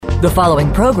The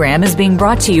following program is being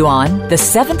brought to you on the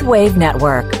Seventh Wave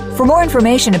Network. For more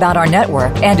information about our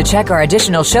network and to check our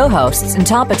additional show hosts and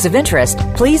topics of interest,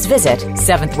 please visit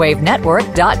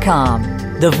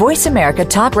seventhwavenetwork.com. The Voice America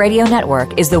Talk Radio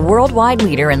Network is the worldwide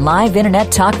leader in live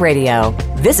Internet talk radio.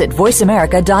 Visit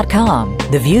voiceamerica.com.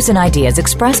 The views and ideas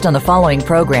expressed on the following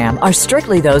program are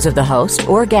strictly those of the host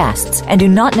or guests and do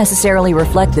not necessarily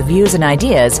reflect the views and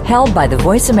ideas held by the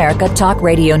Voice America Talk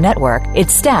Radio Network,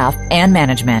 its staff, and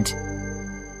management.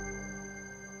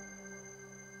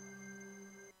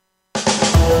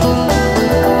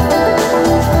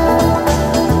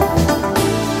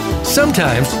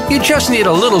 Sometimes you just need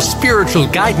a little spiritual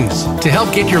guidance to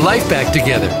help get your life back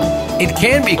together. It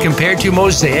can be compared to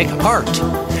mosaic art.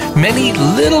 Many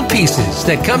little pieces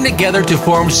that come together to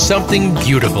form something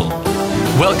beautiful.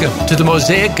 Welcome to the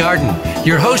Mosaic Garden.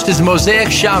 Your host is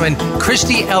Mosaic Shaman,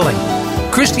 Christy Ellen.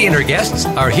 Christy and her guests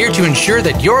are here to ensure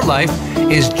that your life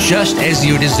is just as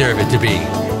you deserve it to be.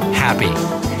 Happy.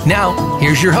 Now,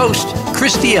 here's your host,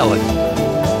 Christy Ellen.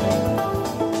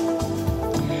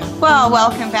 Well,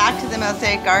 welcome back to the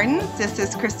Mosaic Gardens. This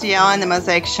is Christy Ellen, the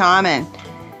Mosaic Shaman.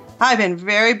 I've been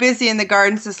very busy in the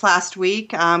gardens this last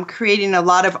week, creating a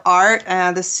lot of art.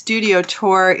 The studio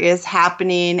tour is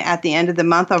happening at the end of the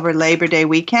month over Labor Day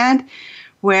weekend,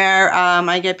 where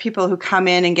I get people who come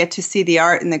in and get to see the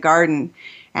art in the garden.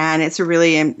 And it's a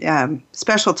really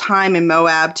special time in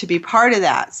Moab to be part of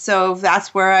that. So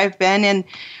that's where I've been in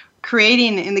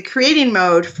the creating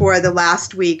mode for the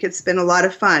last week. It's been a lot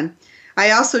of fun.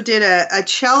 I also did a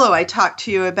cello I talked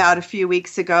to you about a few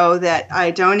weeks ago that I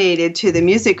donated to the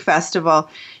music festival.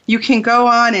 You can go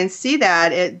on and see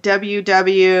that at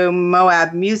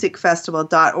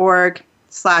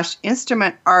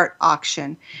www.moabmusicfestival.org/instrument art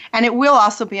auction. And it will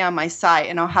also be on my site,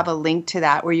 and I'll have a link to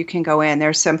that where you can go in.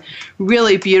 There's some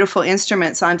really beautiful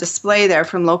instruments on display there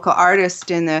from local artists,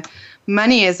 and the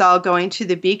money is all going to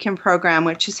the Beacon program,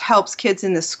 which helps kids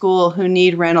in the school who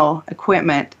need rental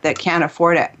equipment that can't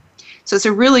afford it. So it's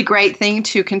a really great thing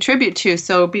to contribute to.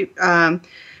 So be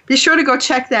sure to go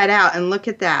check that out and look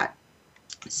at that.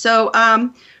 So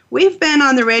we've been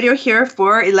on the radio here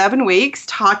for 11 weeks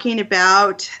talking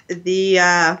about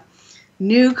the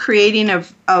new creating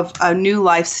of new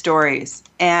life stories.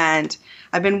 And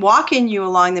I've been walking you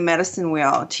along the medicine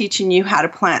wheel, teaching you how to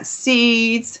plant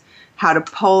seeds, how to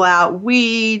pull out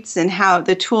weeds, and how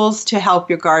the tools to help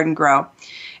your garden grow.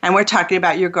 And we're talking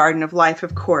about your garden of life,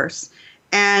 of course.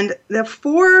 And the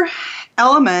 4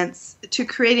 elements to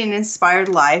create an inspired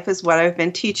life is what I've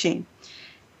been teaching.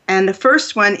 And the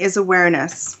first one is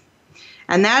awareness.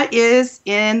 And that is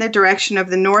in the direction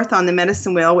of the north on the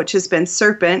medicine wheel, which has been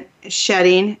serpent,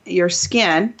 shedding your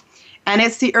skin. And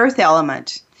it's the earth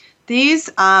element. These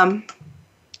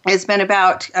has been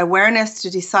about awareness to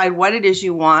decide what it is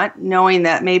you want, knowing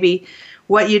that maybe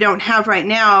what you don't have right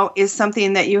now is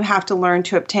something that you have to learn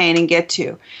to obtain and get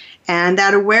to. And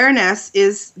that awareness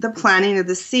is the planting of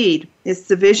the seed. It's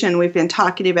the vision we've been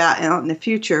talking about out in the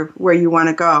future, where you want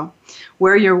to go,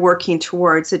 where you're working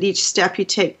towards. That each step you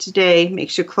take today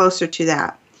makes you closer to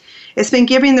that. It's been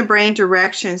giving the brain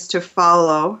directions to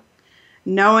follow,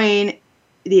 knowing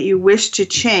that you wish to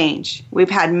change. We've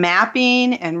had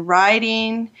mapping and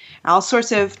writing, all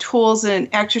sorts of tools and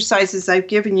exercises I've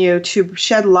given you to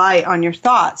shed light on your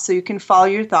thoughts so you can follow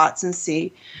your thoughts and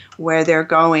see where they're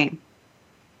going.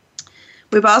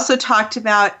 We've also talked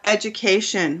about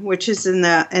education, which is in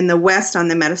the west on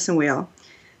the medicine wheel.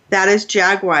 That is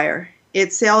jaguar.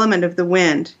 It's the element of the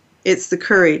wind. It's the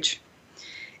courage.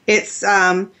 It's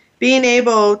being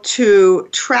able to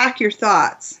track your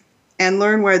thoughts and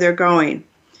learn where they're going.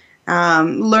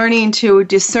 Learning to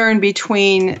discern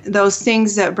between those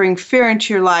things that bring fear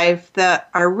into your life that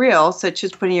are real, such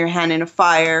as putting your hand in a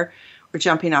fire or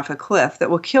jumping off a cliff that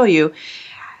will kill you,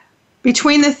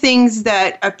 between the things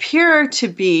that appear to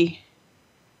be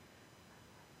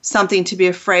something to be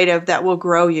afraid of that will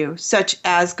grow you, such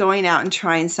as going out and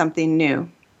trying something new.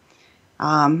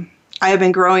 I have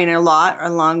been growing a lot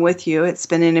along with you. It's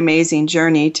been an amazing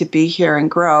journey to be here and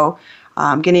grow.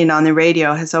 Getting on the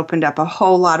radio has opened up a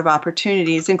whole lot of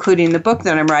opportunities, including the book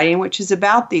that I'm writing, which is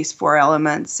about these 4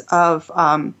 elements of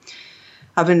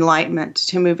enlightenment,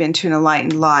 to move into an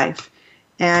enlightened life,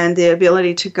 and the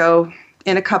ability to go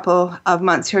in a couple of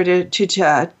months here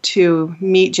to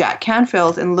meet Jack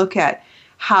Canfield and look at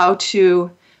how to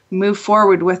move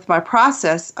forward with my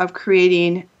process of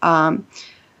creating a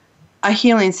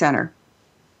healing center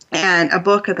and a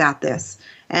book about this.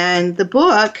 And the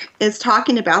book is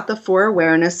talking about the 4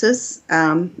 awarenesses,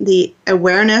 the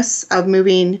awareness of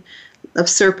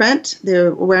serpent, the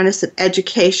awareness of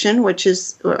education, which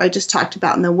is what I just talked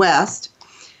about in the West,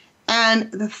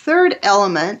 And the third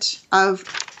element of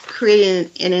creating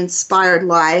an inspired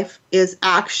life is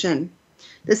action.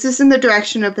 This is in the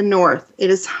direction of the north. It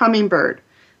is hummingbird,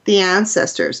 the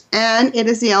ancestors, and it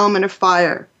is the element of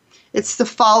fire. It's the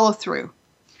follow through.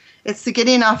 It's the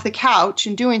getting off the couch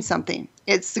and doing something.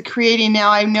 It's the creating.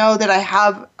 Now I know that I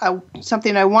have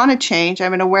something I want to change. I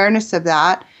have an awareness of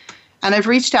that. And I've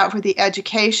reached out for the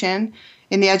education.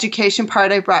 In the education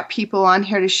part, I brought people on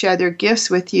here to share their gifts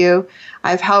with you.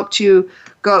 I've helped you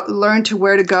learn to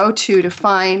where to go to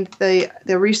find the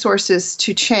resources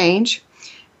to change.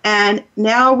 And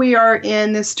now we are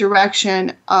in this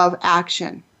direction of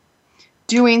action,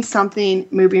 doing something,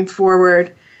 moving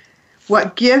forward.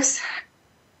 What gifts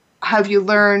have you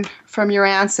learned from your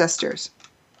ancestors?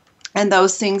 And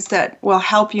those things that will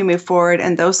help you move forward,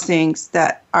 and those things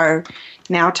that are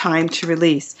now time to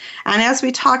release. And as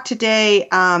we talk today,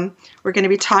 we're going to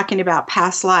be talking about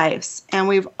past lives. And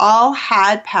we've all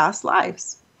had past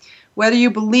lives. Whether you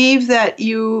believe that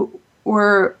you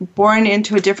were born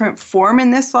into a different form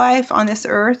in this life, on this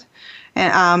earth,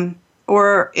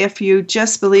 or if you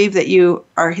just believe that you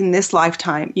are in this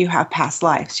lifetime, you have past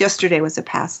lives. Yesterday was a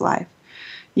past life.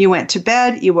 You went to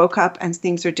bed, you woke up, and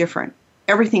things are different.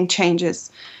 Everything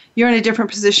changes. You're in a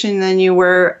different position than you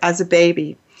were as a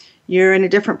baby. You're in a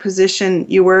different position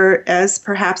you were as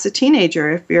perhaps a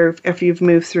teenager if you've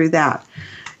moved through that.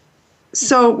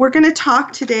 So we're going to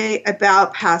talk today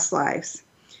about past lives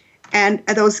and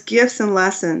those gifts and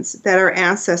lessons that our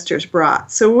ancestors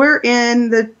brought. So we're in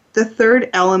the third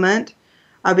element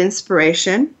of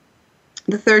inspiration,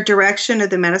 the third direction of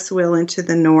the medicine wheel into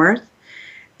the north.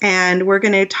 And we're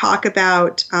going to talk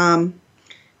about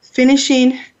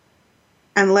finishing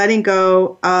and letting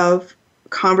go of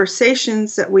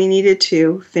conversations that we needed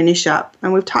to finish up.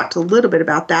 And we've talked a little bit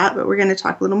about that, but we're going to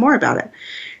talk a little more about it.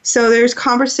 So there's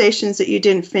conversations that you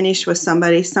didn't finish with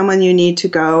somebody, someone you need to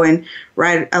go and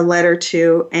write a letter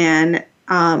to, and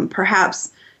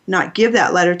perhaps not give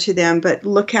that letter to them, but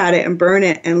look at it and burn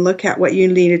it and look at what you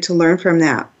needed to learn from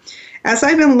that. As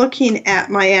I've been looking at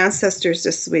my ancestors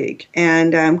this week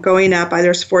and going up,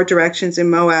 there's 4 directions in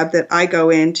Moab that I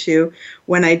go into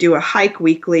when I do a hike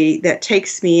weekly that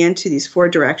takes me into these 4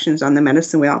 directions on the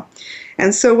medicine wheel.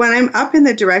 And so when I'm up in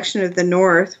the direction of the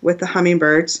north with the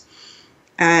hummingbirds,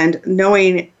 and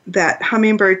knowing that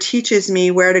hummingbird teaches me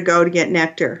where to go to get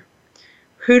nectar,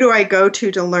 who do I go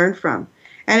to learn from?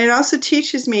 And it also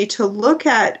teaches me to look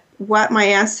at what my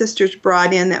ancestors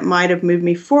brought in that might have moved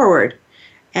me forward.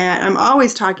 And I'm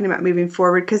always talking about moving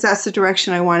forward because that's the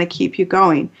direction I want to keep you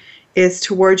going, is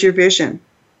towards your vision.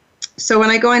 So when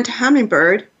I go into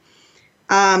hummingbird,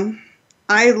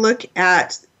 I look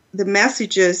at the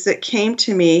messages that came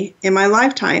to me in my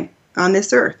lifetime on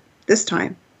this earth, this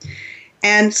time.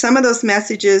 And some of those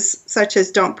messages, such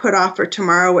as don't put off for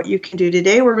tomorrow what you can do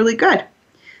today, were really good.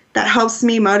 That helps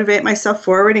me motivate myself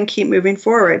forward and keep moving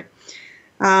forward.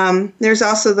 There's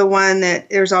also the one that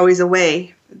there's always a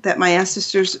way, that my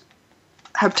ancestors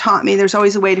have taught me. There's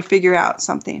always a way to figure out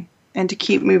something and to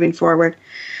keep moving forward.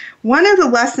 One of the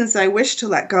lessons I wish to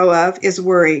let go of is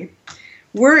worry.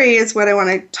 Worry is what I want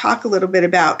to talk a little bit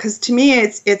about, because to me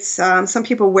it's some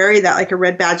people wear that like a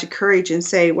red badge of courage and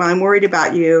say, well, I'm worried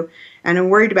about you and I'm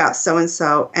worried about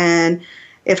so-and-so. And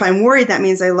if I'm worried, that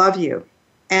means I love you.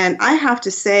 And I have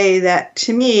to say that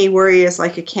to me, worry is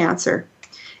like a cancer.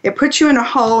 It puts you in a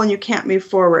hole and you can't move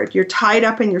forward. You're tied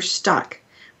up and you're stuck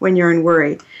when you're in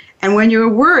worry. And when you're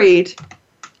worried,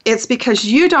 it's because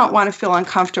you don't want to feel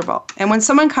uncomfortable. And when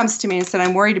someone comes to me and said,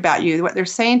 I'm worried about you, what they're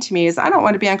saying to me is, I don't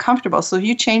want to be uncomfortable. So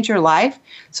you change your life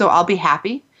so I'll be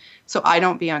happy, so I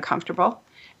don't be uncomfortable.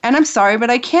 And I'm sorry,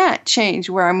 but I can't change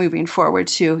where I'm moving forward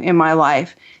to in my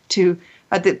life to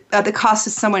at the cost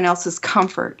of someone else's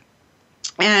comfort.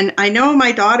 And I know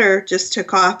my daughter just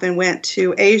took off and went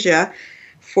to Asia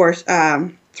for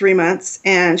 3 months,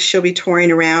 and she'll be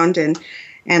touring around.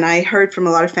 And I heard from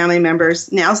a lot of family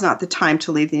members, now's not the time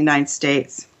to leave the United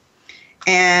States.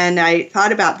 And I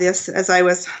thought about this as I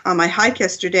was on my hike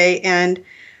yesterday, and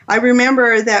I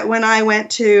remember that when I went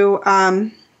to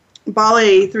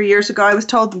Bali 3 years ago, I was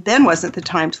told that then wasn't the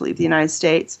time to leave the United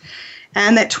States.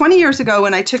 And that 20 years ago,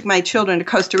 when I took my children to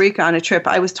Costa Rica on a trip,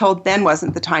 I was told then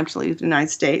wasn't the time to leave the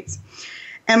United States.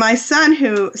 And my son,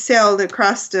 who sailed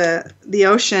across the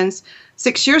oceans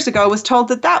 6 years ago, was told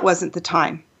that that wasn't the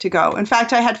time to go. In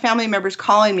fact, I had family members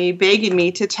calling me, begging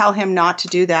me to tell him not to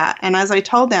do that. And as I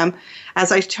told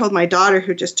my daughter,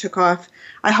 who just took off,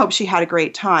 I hope she had a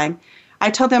great time. I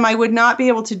told them I would not be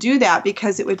able to do that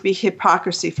because it would be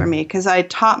hypocrisy for me, because I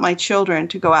taught my children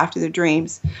to go after their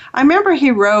dreams. I remember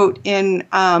he wrote in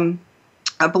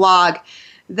a blog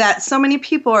that so many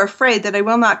people are afraid that I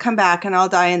will not come back and I'll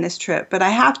die in this trip. But I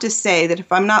have to say that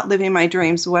if I'm not living my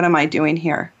dreams, what am I doing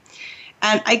here?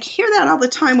 And I hear that all the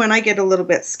time when I get a little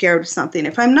bit scared of something.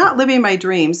 If I'm not living my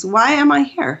dreams, why am I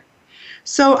here?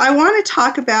 So I want to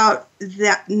talk about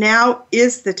that. Now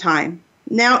is the time.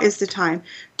 Now is the time.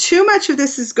 Too much of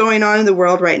this is going on in the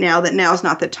world right now that now is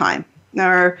not the time.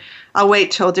 Or I'll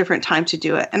wait till a different time to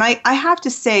do it. And I have to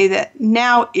say that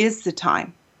now is the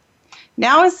time.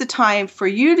 Now is the time for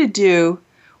you to do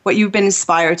what you've been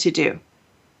inspired to do.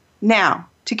 Now,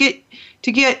 to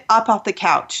get up off the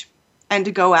couch and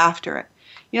to go after it.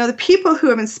 You know, the people who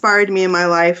have inspired me in my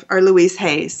life are Louise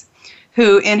Hayes,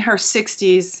 who in her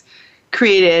 60s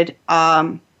created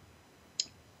a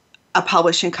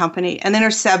publishing company, and in her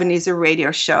 70s a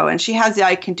radio show, and she has the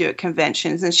I Can Do It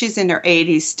conventions, and she's in her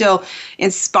 80s still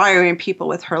inspiring people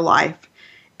with her life.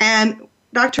 And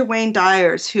Dr. Wayne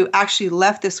Dyers, who actually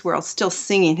left this world still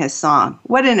singing his song.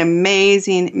 What an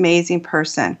amazing, amazing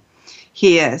person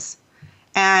he is.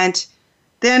 And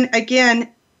then again,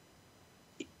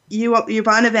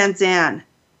 Yolanda Van Zandt,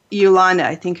 Yolanda,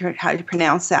 I think how you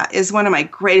pronounce that, is one of my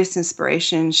greatest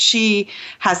inspirations. She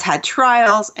has had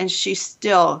trials, and she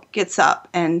still gets up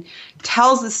and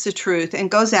tells us the truth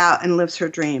and goes out and lives her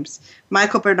dreams.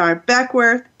 Michael Bernard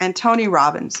Beckworth and Tony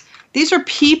Robbins. These are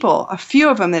people, a few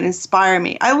of them, that inspire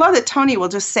me. I love that Tony will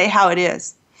just say how it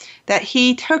is, that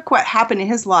he took what happened in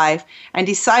his life and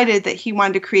decided that he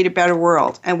wanted to create a better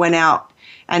world and went out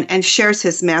and shares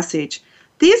his message.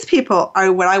 These people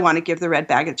are what I want to give the red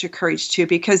baggage of courage to,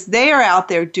 because they are out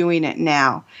there doing it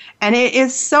now. And it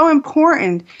is so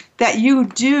important that you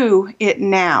do it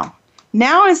now.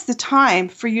 Now is the time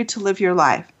for you to live your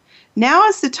life. Now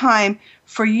is the time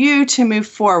for you to move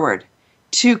forward,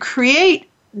 to create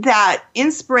that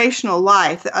inspirational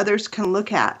life that others can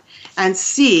look at and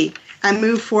see and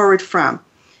move forward from.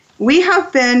 We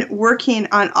have been working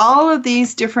on all of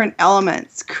these different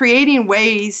elements, creating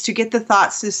ways to get the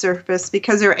thoughts to the surface,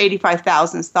 because there are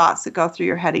 85,000 thoughts that go through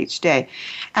your head each day,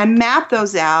 and map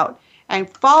those out and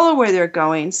follow where they're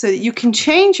going so that you can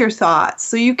change your thoughts,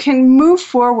 so you can move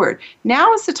forward.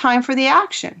 Now is the time for the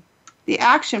action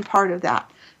part of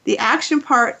that, the action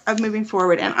part of moving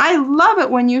forward. And I love it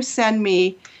when you send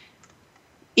me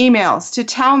emails to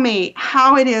tell me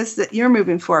how it is that you're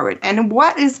moving forward and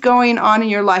what is going on in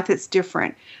your life that's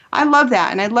different. I love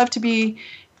that, and I'd love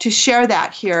to share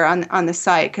that here on the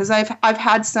site, because I've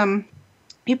had some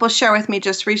people share with me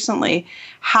just recently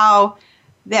how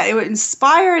that it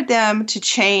inspired them to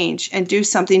change and do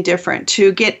something different,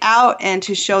 to get out and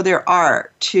to show their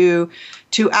art, to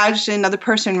actually another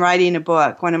person writing a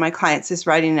book. One of my clients is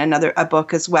writing a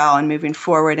book as well and moving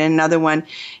forward. And another one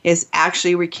is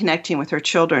actually reconnecting with her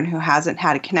children who hasn't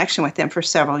had a connection with them for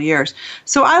several years.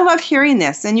 So I love hearing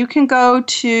this. And you can go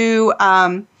to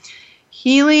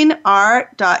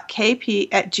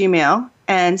healingart.kp@gmail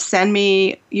and send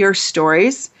me your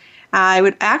stories.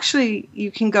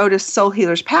 You can go to Soul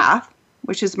Healer's Path,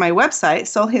 which is my website,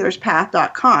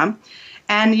 soulhealerspath.com,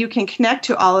 and you can connect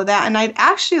to all of that. And I'd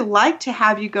actually like to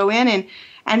have you go in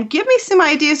and give me some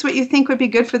ideas what you think would be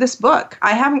good for this book.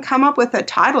 I haven't come up with a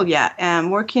title yet. I'm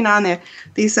working on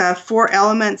these 4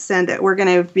 elements, and that we're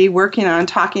going to be working on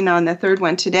talking on the 3rd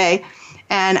one today.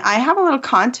 And I have a little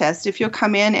contest. If you'll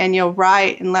come in and you'll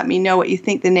write and let me know what you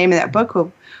think the name of that book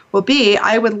will be,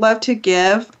 I would love to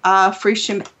give free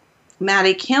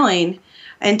shamanic healing,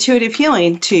 intuitive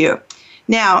healing to you.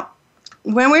 Now,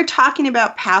 when we're talking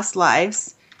about past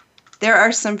lives, there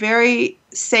are some very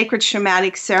sacred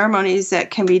shamanic ceremonies that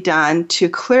can be done to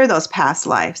clear those past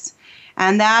lives.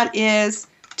 And that is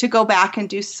to go back and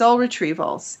do soul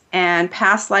retrievals and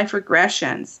past life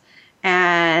regressions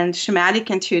and shamanic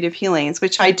intuitive healings,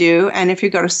 which I do. And if you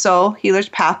go to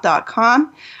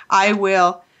soulhealerspath.com, I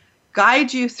will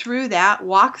guide you through that,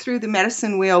 walk through the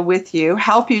medicine wheel with you,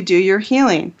 help you do your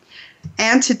healing.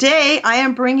 And today I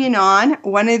am bringing on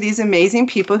one of these amazing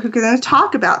people who are going to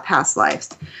talk about past lives.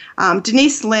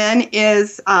 Denise Linn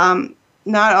is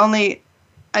not only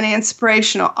an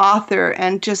inspirational author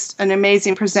and just an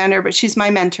amazing presenter, but she's my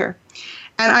mentor.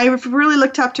 And I've really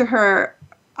looked up to her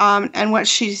and what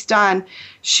she's done.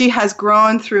 She has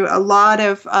grown through a lot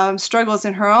of struggles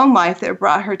in her own life that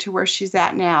brought her to where she's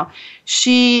at now.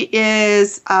 She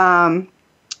is an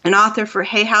author for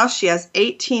Hay House. She has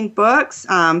 18 books.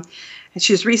 And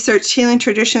she's researched healing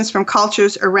traditions from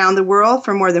cultures around the world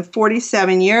for more than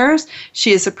 47 years.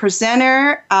 She is a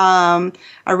presenter, a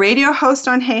radio host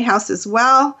on Hay House as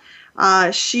well.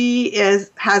 She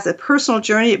has a personal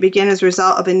journey. It began as a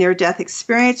result of a near-death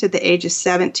experience at the age of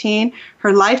 17.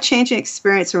 Her life-changing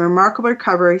experience and remarkable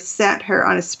recovery set her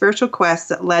on a spiritual quest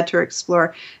that led to her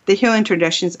explore the healing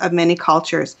traditions of many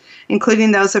cultures,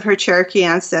 including those of her Cherokee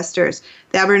ancestors,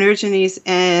 the Aborigines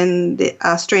and the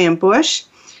Australian bush.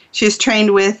 She is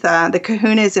trained with the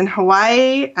kahunas in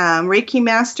Hawaii, Reiki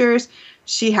masters.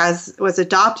 She was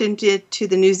adopted to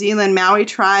the New Zealand Maori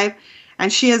tribe,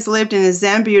 and she has lived in a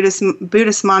Zen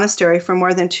Buddhist monastery for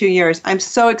more than 2 years. I'm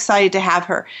so excited to have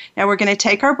her. Now we're going to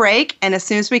take our break, and as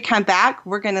soon as we come back,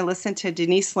 we're going to listen to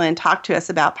Denise Linn talk to us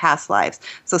about past lives.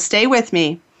 So stay with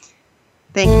me.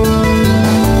 Thank you.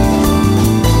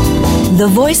 The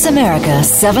Voice America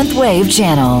 7th Wave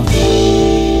Channel.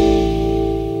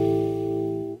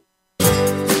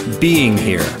 Being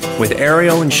Here with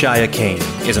Ariel and Shia Kane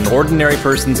is an ordinary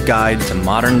person's guide to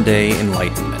modern-day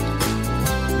enlightenment.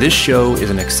 This show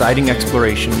is an exciting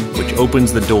exploration which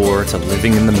opens the door to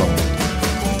living in the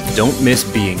moment. Don't miss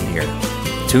Being Here.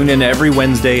 Tune in every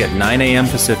Wednesday at 9 a.m.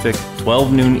 Pacific,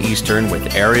 12 noon Eastern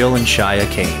with Ariel and Shia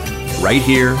Kane, right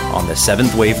here on the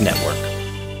 7th Wave Network.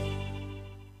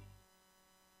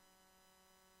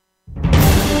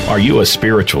 Are you a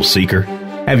spiritual seeker?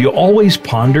 Have you always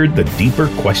pondered the deeper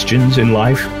questions in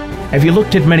life? Have you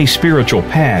looked at many spiritual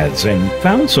paths and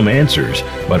found some answers,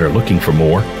 but are looking for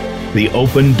more? The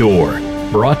Open Door,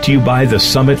 brought to you by the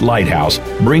Summit Lighthouse,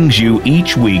 brings you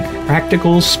each week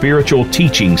practical spiritual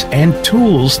teachings and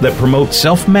tools that promote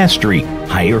self-mastery,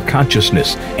 higher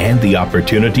consciousness, and the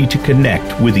opportunity to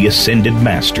connect with the Ascended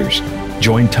Masters.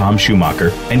 Join Tom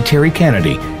Schumacher and Terry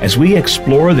Kennedy as we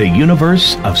explore the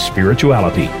universe of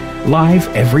spirituality. Live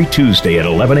every Tuesday at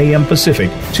 11 a.m.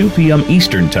 Pacific, 2 p.m.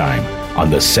 Eastern Time on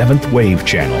the 7th Wave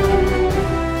Channel.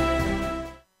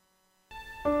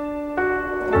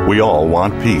 We all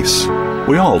want peace.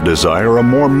 We all desire a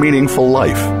more meaningful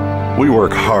life. We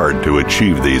work hard to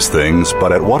achieve these things,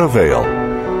 but at what avail?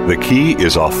 The key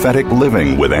is authentic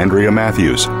living with Andrea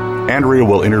Matthews. Andrea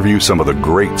will interview some of the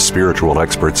great spiritual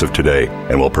experts of today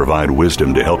and will provide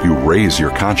wisdom to help you raise your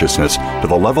consciousness to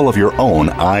the level of your own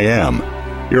I am.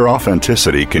 Your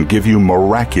authenticity can give you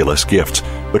miraculous gifts,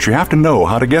 but you have to know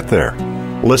how to get there.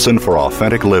 Listen for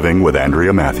Authentic Living with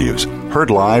Andrea Matthews. Heard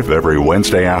live every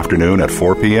Wednesday afternoon at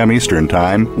 4 p.m. Eastern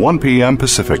Time, 1 p.m.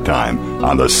 Pacific Time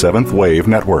on the 7th Wave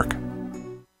Network.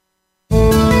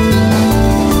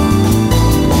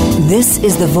 This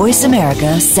is the Voice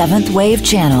America 7th Wave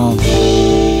Channel.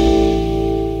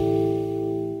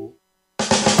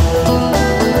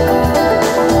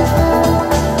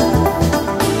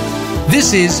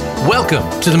 This is Welcome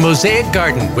to the Mosaic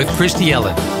Garden with Christy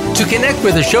Ellen. To connect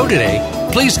with the show today,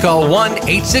 please call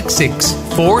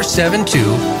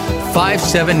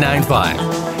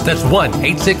 1-866-472-5795. That's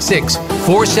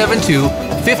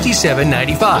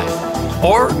 1-866-472-5795.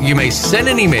 Or you may send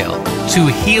an email to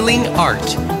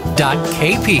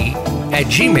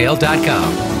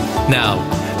healingart.kp@gmail.com. Now,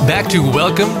 back to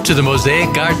Welcome to the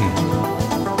Mosaic Garden.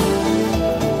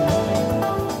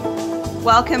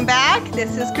 Welcome back.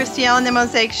 This is Christy Ellen, the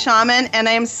Mosaic Shaman, and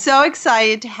I am so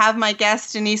excited to have my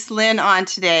guest Denise Linn on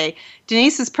today.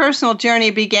 Denise's personal journey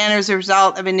began as a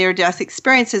result of a near-death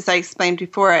experience, as I explained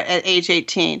before, at age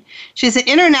 18. She's an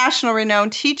international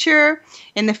renowned teacher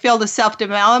in the field of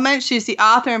self-development. She's the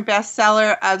author and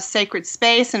bestseller of Sacred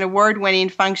Space and award-winning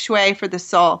Feng Shui for the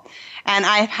Soul. And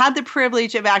I've had the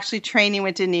privilege of actually training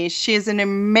with Denise. She is an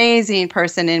amazing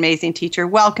person, an amazing teacher.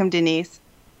 Welcome, Denise.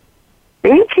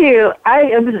 Thank you. I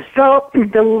am so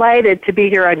delighted to be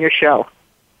here on your show.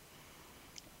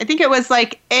 I think it was I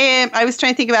was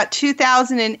trying to think about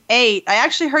 2008. I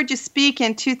actually heard you speak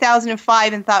in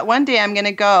 2005 and thought one day I'm going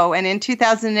to go. And in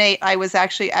 2008, I was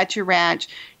actually at your ranch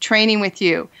training with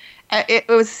you. It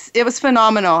was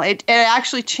phenomenal. It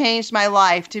actually changed my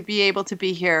life to be able to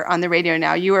be here on the radio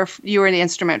now. You were an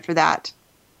instrument for that.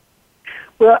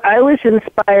 Well, I was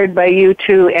inspired by you,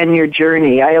 too, and your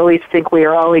journey. I always think we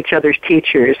are all each other's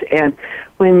teachers. And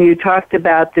when you talked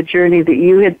about the journey that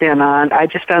you had been on, I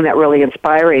just found that really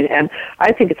inspiring. And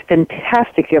I think it's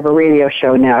fantastic you have a radio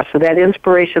show now. So that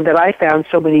inspiration that I found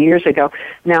so many years ago,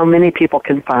 now many people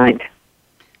can find.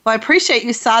 Well, I appreciate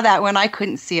you saw that when I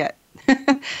couldn't see it.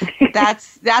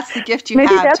 That's the gift you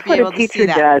Maybe have to be able to see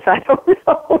that. Maybe that's what a teacher does. I don't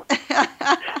know.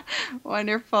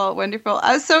 Wonderful, wonderful.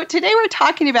 So today we're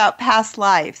talking about past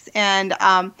lives, and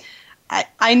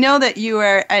I know that you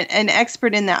are an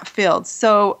expert in that field.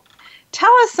 So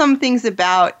tell us some things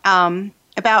about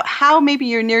how maybe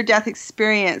your near-death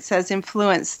experience has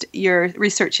influenced your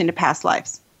research into past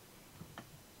lives.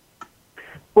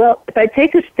 Well, if I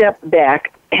take a step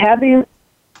back, having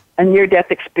a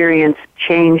near-death experience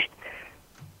changed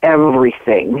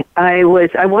everything. I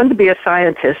wanted to be a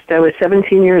scientist. I was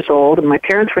 17 years old, and my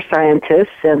parents were scientists,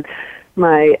 and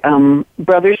my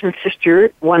brothers and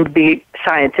sister wanted to be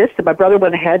scientists. And my brother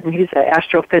went ahead, and he's an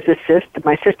astrophysicist. And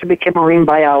my sister became a marine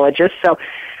biologist. So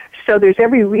there's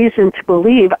every reason to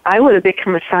believe I would have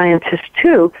become a scientist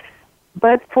too.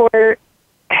 But for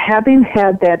having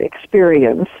had that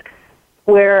experience,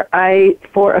 where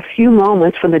for a few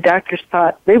moments when the doctors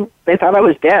thought, they thought I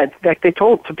was dead. In fact, they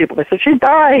told some people, they said, she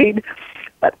died.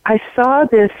 But I saw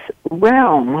this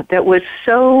realm that was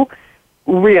so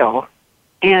real,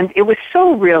 and it was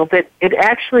so real that it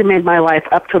actually made my life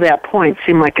up to that point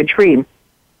seem like a dream.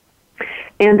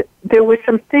 And there were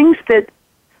some things that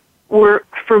were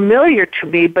familiar to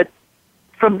me, but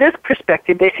from this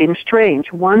perspective, they seemed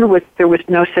strange. One was there was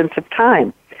no sense of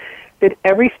time, that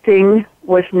everything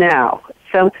was now.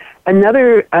 So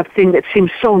another thing that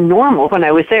seemed so normal when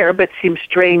I was there, but seemed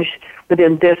strange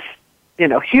within this,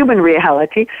 human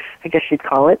reality, I guess you'd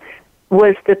call it,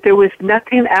 was that there was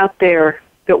nothing out there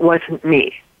that wasn't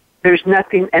me. There's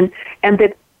nothing, and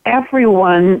that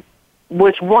everyone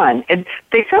was one. And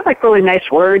they sound like really nice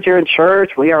words. You're in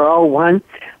church, we are all one.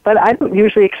 But I don't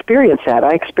usually experience that.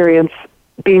 I experience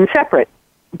being separate.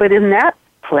 But in that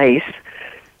place,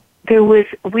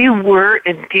 we were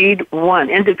indeed one,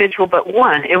 individual but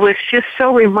one. It was just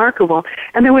so remarkable.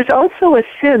 And there was also a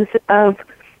sense of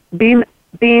being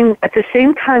at the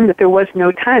same time that there was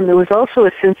no time, there was also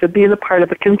a sense of being a part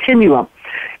of a continuum.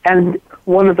 And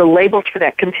one of the labels for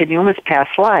that continuum is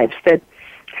past lives, that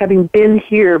having been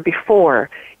here before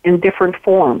in different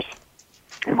forms.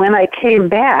 And when I came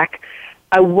back,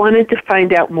 I wanted to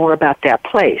find out more about that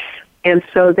place. And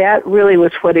so that really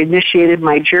was what initiated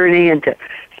my journey into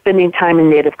spending time in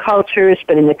Native culture,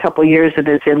 spending a couple years in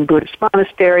a Zen Buddhist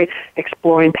monastery,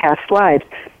 exploring past lives.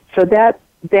 So that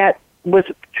was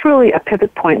truly a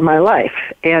pivot point in my life.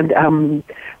 And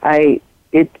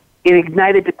it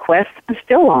ignited the quest I'm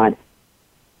still on.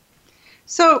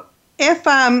 So if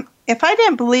I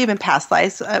didn't believe in past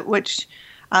lives, which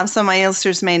some of my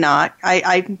listeners may not,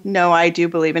 I know I do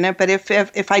believe in it, but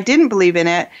if I didn't believe in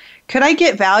it, could I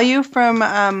get value from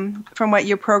what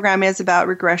your program is about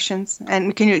regressions?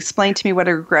 And can you explain to me what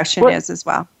a regression is as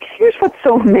well? Here's what's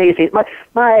so amazing.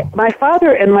 My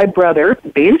father and my brother,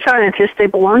 being scientists, they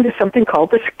belong to something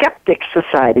called the Skeptic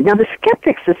Society. Now, the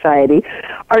Skeptic Society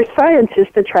are scientists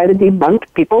that try to debunk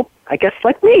people, I guess,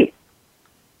 like me.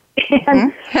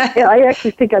 And I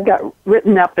actually think I got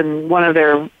written up in one of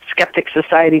their Skeptic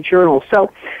Society journals. So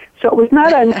it was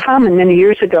not uncommon many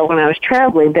years ago when I was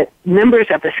traveling that members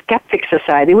of the Skeptic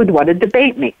Society would want to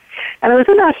debate me. And I was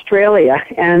in Australia,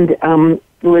 and it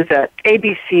was an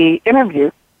ABC interview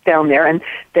down there, and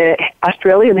the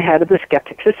Australian head of the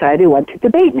Skeptic Society wanted to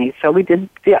debate me. So we did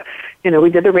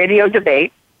the radio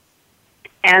debate,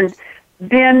 and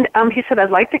then he said,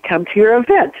 I'd like to come to your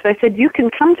event. And I said, you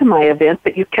can come to my event,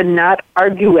 but you cannot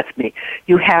argue with me.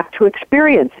 You have to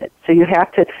experience it. So you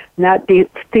have to not be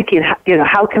thinking,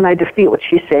 how can I defeat what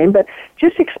she's saying, but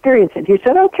just experience it. He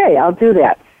said, okay, I'll do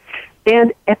that.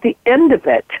 And at the end of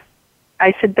it,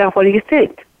 I said, now what do you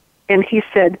think? And he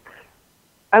said,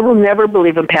 I will never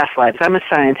believe in past lives. I'm a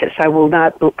scientist.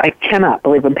 I cannot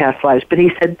believe in past lives. But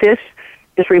he said, this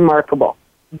is remarkable.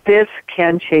 This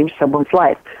can change someone's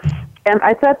life. And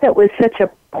I thought that was such a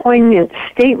poignant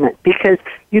statement, because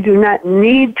you do not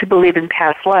need to believe in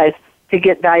past lives to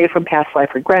get value from past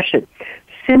life regression.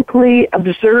 Simply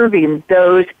observing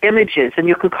those images, and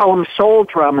you could call them soul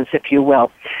dramas, if you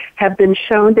will, have been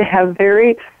shown to have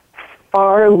very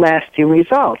far-lasting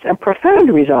results and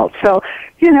profound results. So,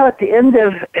 at the end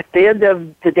of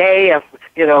the day,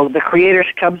 the Creator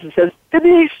comes and says,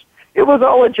 Denise, it was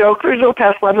all a joke. There's no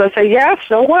past lives. I say, yeah,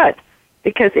 so what?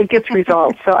 Because it gets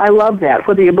results. So I love that.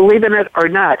 Whether you believe in it or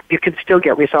not, you can still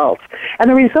get results.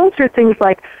 And the results are things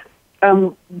like, as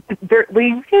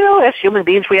human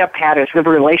beings, we have patterns. We have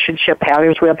relationship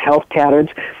patterns. We have health patterns.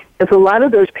 And so a lot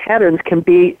of those patterns can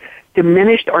be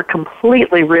diminished or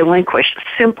completely relinquished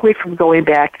simply from going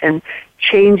back and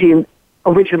changing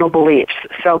original beliefs.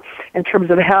 So in terms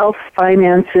of health,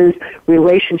 finances,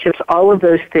 relationships, all of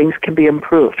those things can be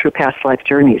improved through past life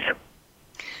journeys.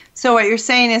 So what you're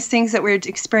saying is things that we're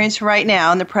experiencing right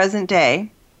now in the present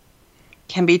day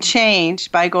can be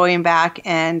changed by going back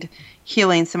and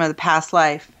healing some of the past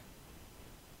life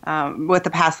with the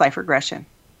past life regression.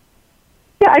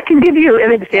 Yeah, I can give you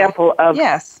an example of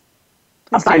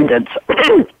abundance.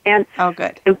 And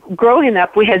good. Growing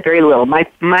up, we had very little.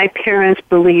 My parents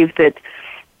believed that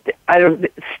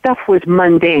stuff was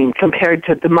mundane compared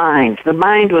to the mind. The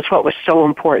mind was what was so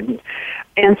important.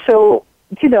 And so,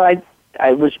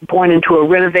 I was born into a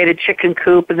renovated chicken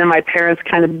coop, and then my parents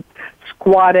kind of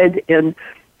squatted in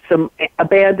some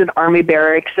abandoned army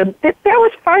barracks, and that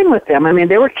was fine with them. I mean,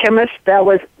 they were chemists.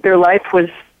 Their life was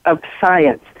of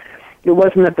science. It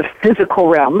wasn't of the physical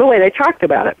realm, the way they talked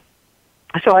about it.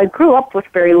 So I grew up with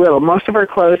very little. Most of our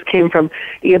clothes came from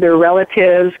either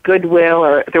relatives, Goodwill,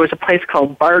 or there was a place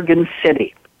called Bargain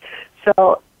City.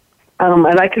 So,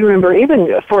 and I can remember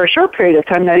even for a short period of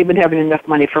time not even having enough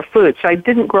money for food. So I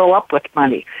didn't grow up with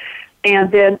money.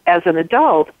 And then as an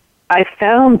adult, I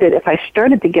found that if I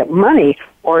started to get money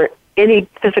or any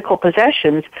physical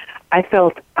possessions, I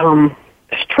felt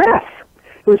stress.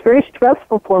 It was very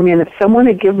stressful for me, and if someone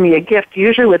had given me a gift,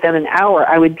 usually within an hour,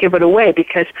 I would give it away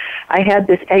because I had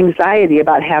this anxiety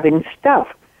about having stuff.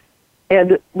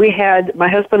 And my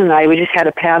husband and I, we just had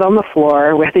a pad on the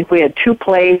floor. I think we had 2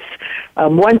 plates,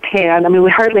 1 pan. I mean, we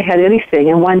hardly had anything.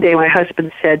 And one day my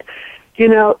husband said,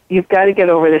 you've got to get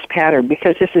over this pattern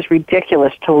because this is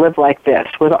ridiculous to live like this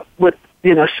with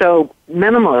so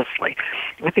minimalistically.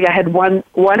 I think I had one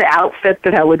outfit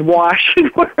that I would wash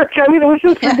and work. I mean, it was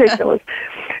just ridiculous.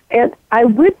 And I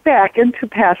went back into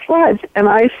past lives, and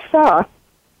I saw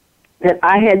that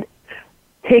I had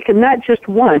taken not just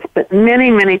once, but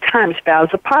many, many times vows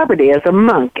of poverty as a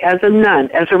monk, as a nun,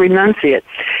 as a renunciate.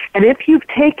 And if you've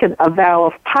taken a vow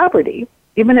of poverty,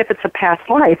 even if it's a past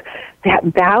life, that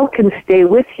vow can stay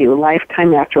with you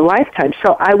lifetime after lifetime.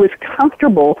 So I was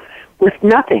comfortable with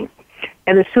nothing.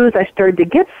 And as soon as I started to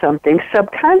get something,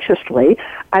 subconsciously,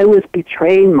 I was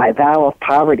betraying my vow of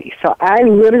poverty. So I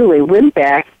literally went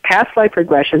back, past life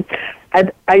regression,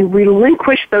 and I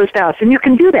relinquished those vows. And you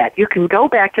can do that. You can go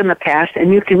back in the past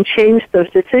and you can change those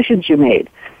decisions you made.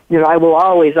 I will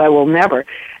always, I will never.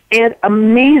 And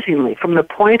amazingly, from the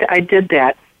point I did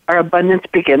that, our abundance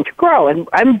began to grow. And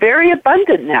I'm very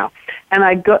abundant now.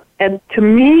 And to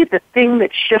me, the thing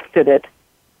that shifted it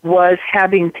was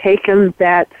having taken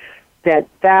that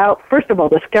vow, first of all,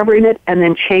 discovering it and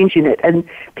then changing it. And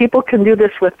people can do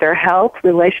this with their health,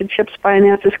 relationships,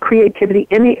 finances, creativity,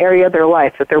 any area of their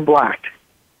life that they're blocked.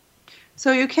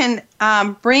 So you can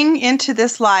bring into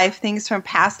this life things from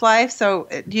past life. So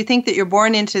do you think that you're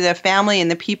born into the family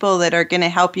and the people that are going to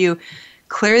help you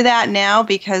clear that now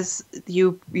because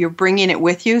you're bringing it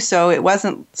with you? So it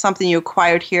wasn't something you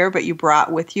acquired here, but you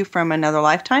brought with you from another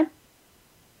lifetime?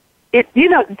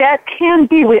 That can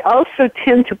be. We also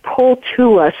tend to pull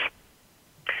to us.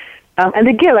 And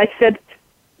again, I said,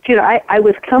 I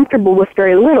was comfortable with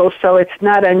very little, so it's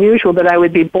not unusual that I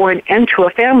would be born into a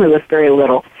family with very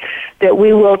little, that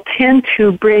we will tend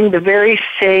to bring the very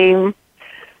same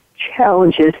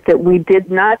challenges that we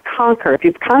did not conquer. If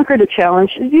you've conquered a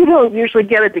challenge, you don't usually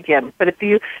get it again. But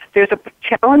if there's a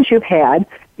challenge you've had,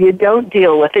 you don't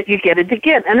deal with it, you get it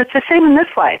again. And it's the same in this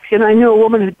life. I knew a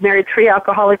woman who'd married 3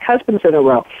 alcoholic husbands in a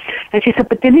row. And she said,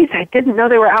 but Denise, I didn't know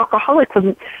they were alcoholics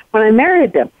when I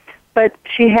married them. But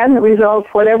she hadn't resolved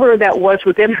whatever that was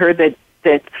within her that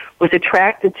was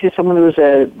attracted to someone who was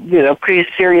a pretty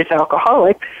serious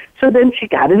alcoholic. So then she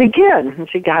got it again, and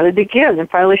she got it again. And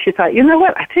finally she thought, you know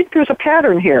what, I think there's a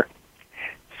pattern here.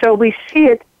 So we see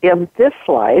it in this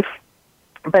life,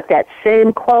 but that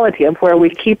same quality of where we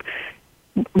keep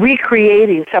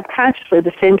recreating subconsciously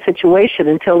the same situation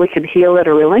until we can heal it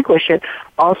or relinquish it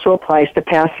also applies to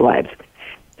past lives.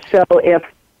 So if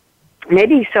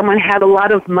maybe someone had a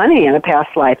lot of money in a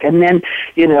past life and then,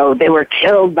 they were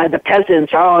killed by the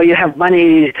peasants. Oh, you have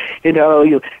money, we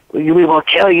will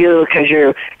kill you because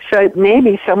you're... So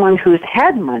maybe someone who's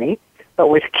had money but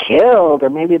was killed, or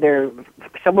maybe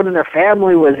someone in their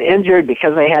family was injured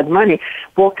because they had money,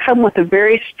 will come with a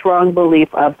very strong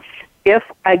belief of, if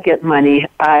I get money,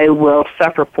 I will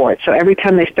suffer for it. So every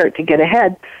time they start to get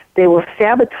ahead, they will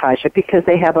sabotage it because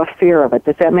they have a fear of it.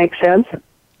 Does that make sense?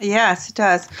 Yes, it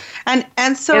does.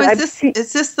 And so is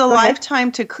this the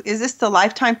lifetime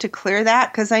to clear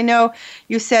that? Because I know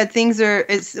you said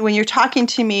when you're talking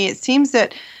to me, it seems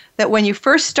that when you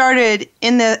first started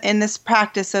in this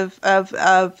practice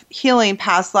of healing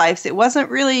past lives, it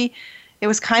wasn't really. It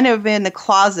was kind of in the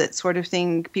closet sort of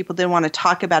thing. People didn't want to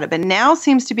talk about it. But now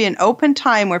seems to be an open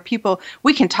time where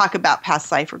we can talk about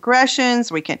past life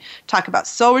regressions. We can talk about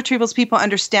soul retrievals. People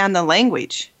understand the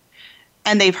language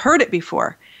and they've heard it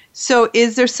before. So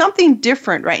is there something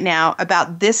different right now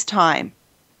about this time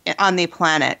on the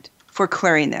planet for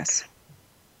clearing this?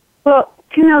 Well,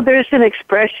 there's an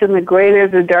expression, the greater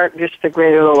the darkness, the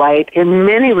greater the light. In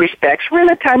many respects, we're in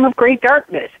a time of great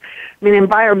darkness. I mean,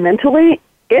 environmentally,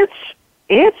 it's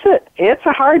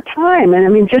a hard time. And I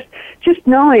mean, just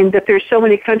knowing that there's so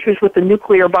many countries with a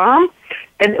nuclear bomb,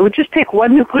 and it would just take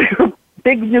one nuclear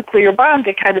big nuclear bomb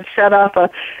to kind of set off a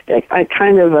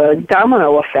kind of a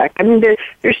domino effect. I mean,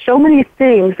 there's so many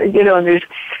things, and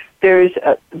there's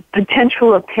a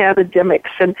potential of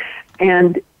pandemics,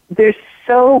 and there's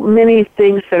so many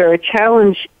things that are a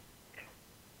challenge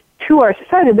to our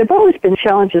society. There've always been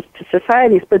challenges to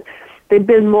societies, but they've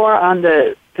been more on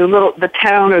the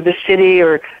town or the city,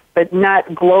 but not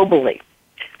globally.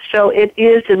 So it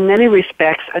is, in many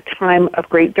respects, a time of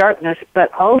great darkness,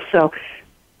 but also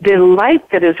the light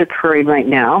that is occurring right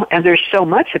now, and there's so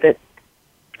much of it,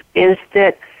 is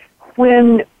that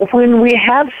when we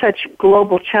have such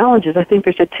global challenges, I think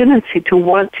there's a tendency to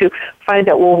want to find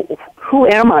out, well, who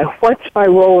am I? What's my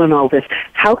role in all this?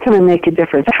 How can I make a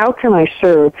difference? How can I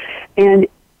serve? And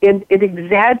it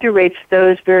exaggerates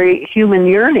those very human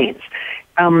yearnings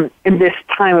in this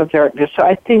time of darkness. So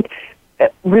I think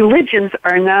religions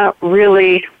are not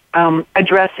really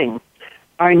addressing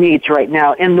our needs right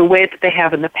now in the way that they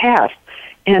have in the past.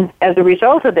 And as a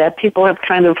result of that, people have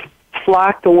kind of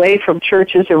flocked away from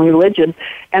churches and religion,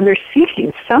 and they're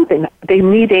seeking something. They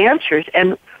need answers.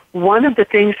 And one of the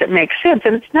things that makes sense,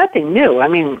 and it's nothing new, I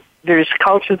mean, there's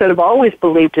cultures that have always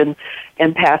believed in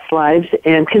past lives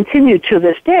and continue to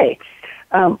this day.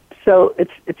 So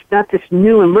it's not this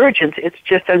new emergence. It's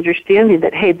just understanding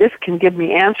that, hey, this can give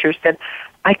me answers that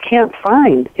I can't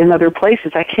find in other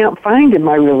places. I can't find in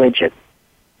my religion.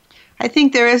 I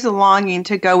think there is a longing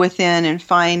to go within and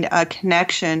find a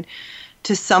connection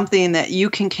to something that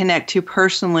you can connect to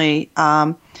personally,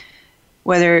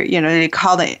 whether, you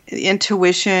call that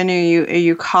intuition or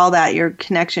you call that your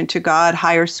connection to God,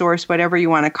 higher source, whatever you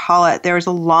want to call it. There's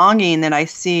a longing that I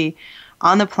see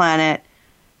on the planet,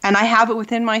 and I have it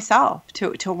within myself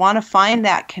to want to find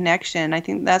that connection. I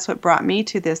think that's what brought me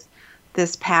to this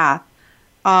path.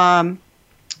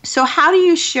 So how do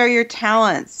you share your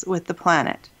talents with the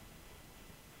planet?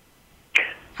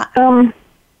 Are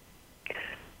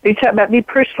you talking about me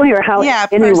personally, or how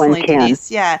anyone can?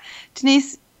 Denise. Yeah,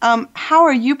 Denise. How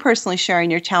are you personally sharing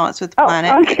your talents with the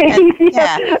planet? Okay.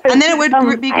 And then it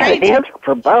would be great. I answer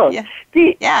for both.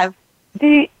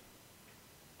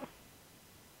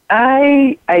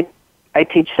 I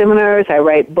teach seminars. I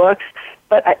write books.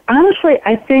 But honestly,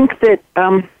 I think that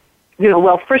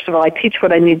well, first of all, I teach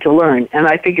what I need to learn, and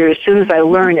I figure as soon as I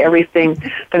learn everything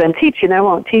that I'm teaching, I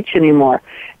won't teach anymore.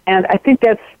 And I think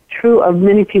that's true of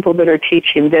many people that are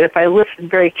teaching, that if I listen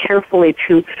very carefully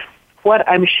to what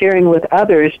I'm sharing with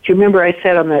others, do you remember I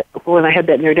said when I had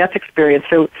that near-death experience,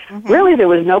 so really there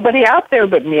was nobody out there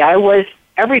but me. I was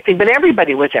everything, but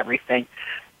everybody was everything.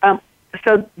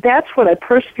 So that's what I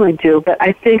personally do, but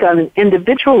I think on an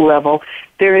individual level,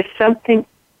 there is something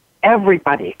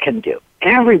everybody can do.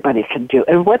 Everybody can do.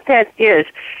 And what that is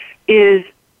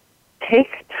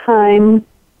take time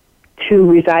to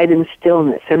reside in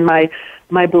stillness. And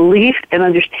my belief and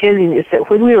understanding is that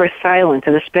when we are silent,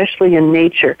 and especially in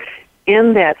nature,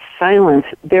 in that silence,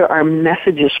 there are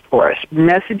messages for us,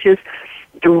 messages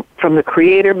from the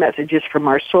Creator, messages from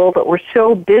our soul, but we're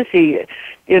so busy.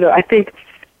 I think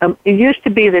it used to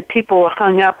be that people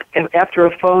hung up after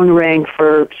a phone rang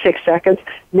for 6 seconds.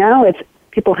 Now it's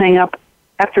people hang up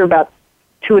after about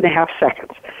 2.5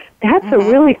 seconds. That's a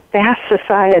really fast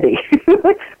society.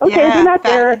 Okay, they're not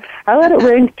there. I let it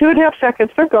ring. 2.5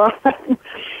 seconds, they're gone.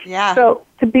 Yeah. So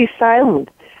to be silent,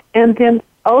 and then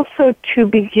also to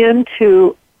begin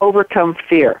to overcome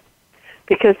fear,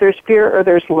 because there's fear or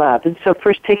there's love. And so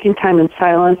first taking time in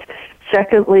silence.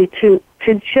 Secondly, to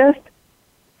just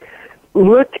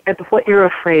look at what you're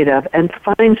afraid of and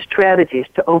find strategies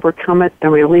to overcome it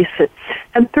and release it.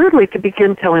 And thirdly, to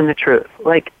begin telling the truth,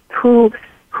 like who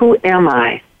am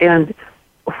I and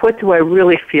what do I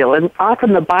really feel? And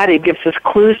often the body gives us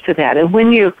clues to that. And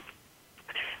when you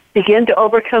begin to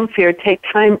overcome fear, take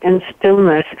time in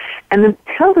stillness, and then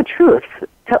tell the truth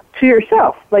to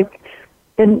yourself,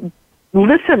 and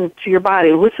listen to your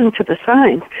body, listen to the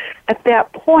signs. At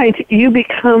that point, you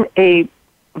become a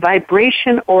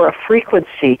vibration or a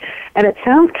frequency. And it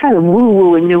sounds kind of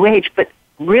woo-woo in New Age, but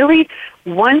really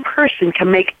one person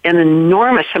can make an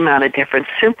enormous amount of difference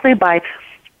simply by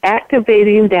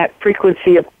activating that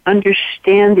frequency of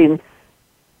understanding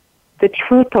the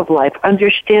truth of life,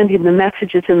 understanding the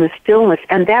messages in the stillness,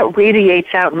 and that radiates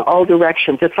out in all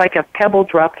directions. It's like a pebble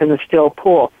dropped in a still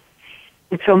pool.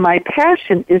 And so my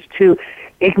passion is to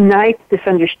ignite this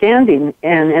understanding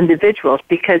in individuals,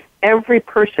 because every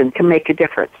person can make a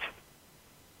difference.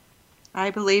 I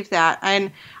believe that.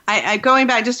 And I going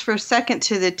back just for a second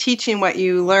to the teaching what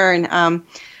you learn,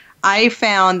 I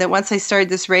found that once I started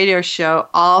this radio show,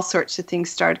 all sorts of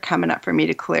things started coming up for me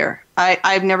to clear.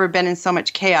 I've never been in so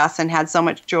much chaos and had so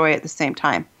much joy at the same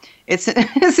time. it's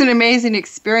it's an amazing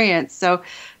experience. So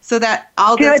that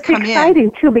all this come in. It's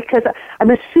exciting too, because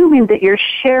I'm assuming that you're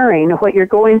sharing what you're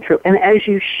going through, and as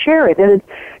you share it,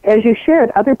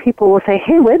 other people will say,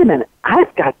 "Hey, wait a minute,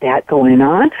 I've got that going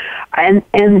on," and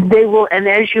they will. And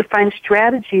as you find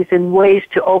strategies and ways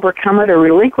to overcome it or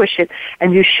relinquish it,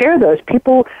 and you share those,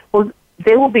 people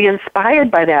will be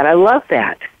inspired by that. I love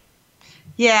that.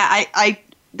 Yeah, I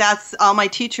that's all my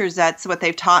teachers. That's what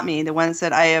they've taught me. The ones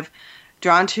that I have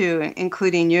drawn to,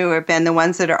 including you, have been the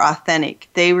ones that are authentic.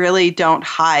 They really don't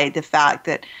hide the fact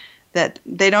that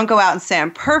they don't go out and say,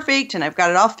 I'm perfect and I've got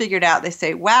it all figured out. They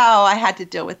say, wow, I had to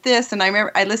deal with this. And I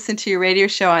remember I listened to your radio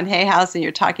show on Hay House, and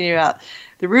you're talking about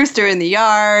the rooster in the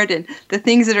yard and the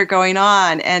things that are going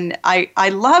on. And I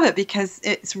love it because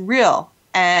it's real.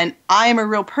 And I am a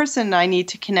real person, and I need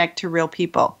to connect to real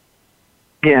people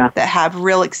that have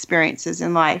real experiences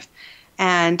in life.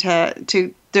 And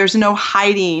there's no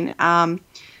hiding.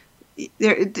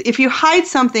 If you hide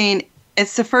something,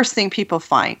 it's the first thing people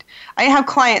find. I have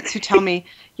clients who tell me,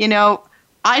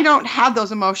 I don't have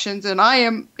those emotions, and I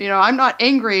am, I'm not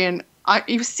angry, and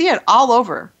you see it all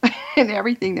over in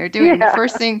everything they're doing. Yeah. The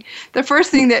first thing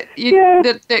that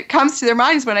that comes to their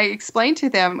mind is when I explain to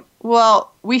them,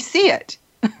 well, we see it.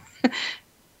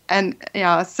 And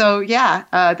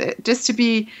just to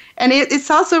be, and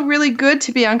it's also really good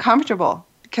to be uncomfortable,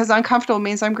 because uncomfortable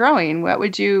means I'm growing. What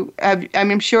would you have?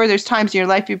 I'm sure there's times in your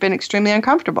life you've been extremely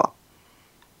uncomfortable.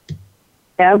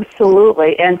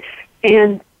 Absolutely. And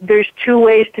there's two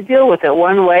ways to deal with it.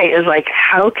 One way is like,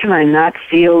 how can I not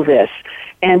feel this?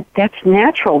 And that's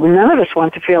natural. None of us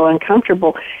want to feel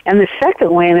uncomfortable. And the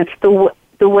second way, and it's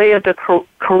the way of the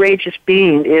courageous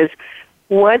being, is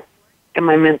what am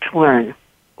I meant to learn?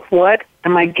 What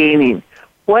am I gaining?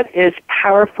 What is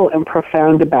powerful and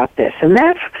profound about this? And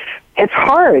it's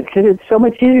hard, because it's so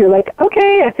much easier. Like,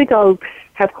 okay, I think I'll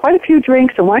have quite a few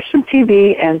drinks and watch some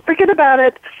TV and forget about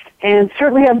it. And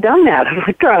certainly I've done that. I'm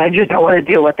like, God, I just don't want to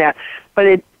deal with that.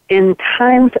 But in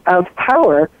times of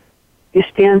power, you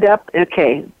stand up,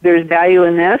 okay, there's value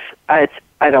in this. I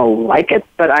don't like it,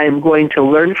 but I am going to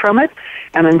learn from it,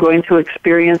 and I'm going to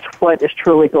experience what is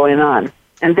truly going on.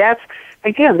 And that's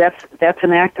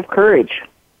an act of courage.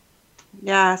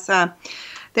 Yes.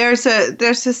 There's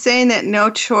a saying that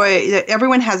that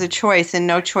everyone has a choice, and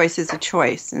no choice is a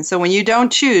choice. And so when you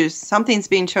don't choose, something's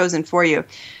being chosen for you.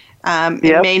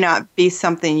 It may not be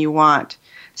something you want.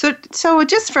 So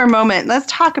just for a moment, let's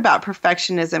talk about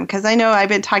perfectionism, because I know I've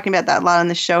been talking about that a lot on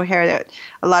the show here, that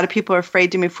a lot of people are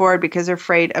afraid to move forward because they're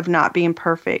afraid of not being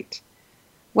perfect.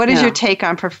 What is your take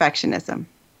on perfectionism?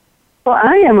 Well,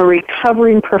 I am a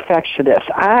recovering perfectionist.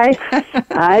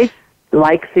 I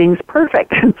like things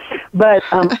perfect, but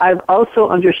I've also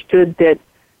understood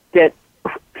that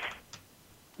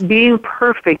being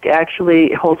perfect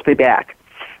actually holds me back.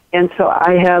 And so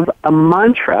I have a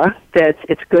mantra that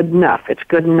it's good enough, it's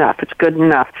good enough, it's good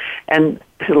enough. And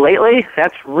lately,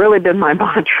 that's really been my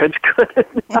mantra, it's good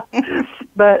enough.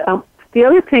 But the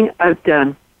other thing I've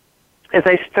done is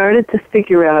I started to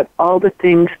figure out all the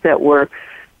things that were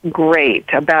great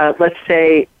about, let's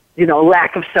say,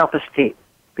 lack of self-esteem.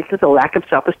 Because a lack of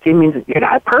self-esteem means that you're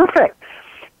not perfect.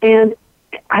 And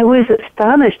I was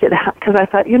astonished because I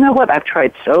thought, you know what, I've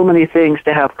tried so many things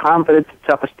to have confidence and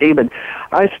self-esteem, and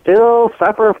I still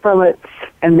suffer from it,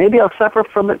 and maybe I'll suffer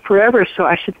from it forever, so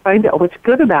I should find out what's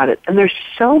good about it. And there's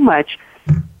so much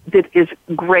that is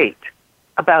great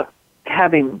about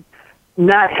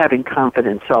not having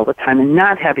confidence all the time and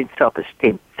not having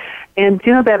self-esteem. And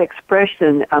that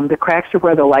expression, the cracks are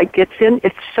where the light gets in,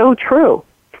 it's so true.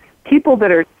 People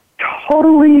that are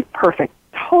totally perfect,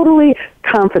 totally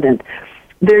confident,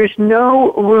 there's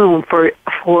no room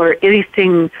for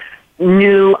anything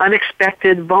new,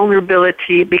 unexpected,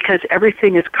 vulnerability, because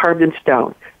everything is carved in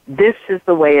stone. This is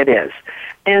the way it is.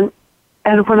 And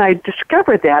when I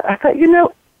discovered that, I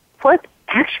thought, what?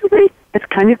 Actually, it's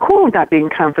kind of cool not being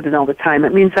confident all the time.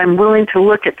 It means I'm willing to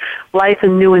look at life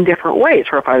in new and different ways,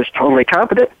 where if I was totally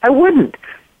confident, I wouldn't.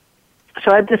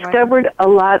 So I've discovered a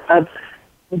lot of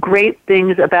great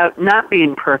things about not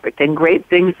being perfect and great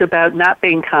things about not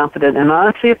being confident. And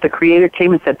honestly, if the Creator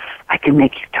came and said, I can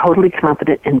make you totally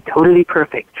confident and totally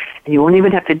perfect, and you won't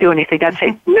even have to do anything, I'd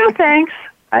say, no thanks.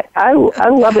 I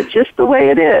love it just the way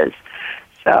it is.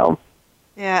 So,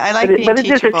 yeah, I like being teachable. But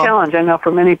it is a challenge, I know,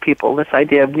 for many people, this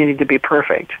idea of needing to be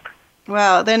perfect.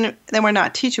 Well, then we're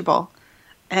not teachable.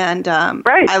 And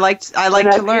right. I like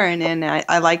to learn, and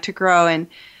I like to grow. And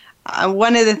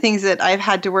one of the things that I've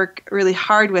had to work really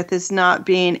hard with is not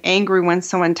being angry when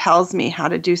someone tells me how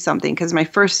to do something, because my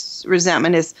first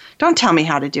resentment is, don't tell me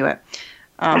how to do it.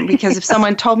 Because if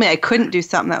someone told me I couldn't do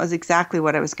something, that was exactly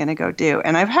what I was going to go do.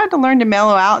 And I've had to learn to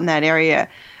mellow out in that area,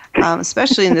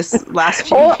 especially in this last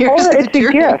few years. Or it's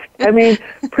a gift. I mean,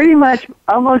 pretty much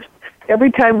almost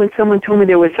every time when someone told me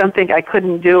there was something I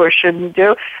couldn't do or shouldn't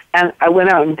do, and I went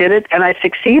out and did it, and I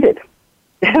succeeded.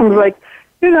 And I was like,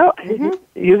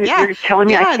 you're telling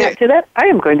me I can't do that? I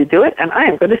am going to do it, and I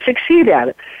am going to succeed at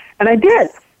it. And I did.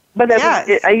 But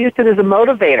I used it as a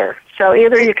motivator. So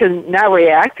either you can now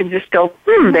react and just go,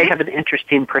 they have an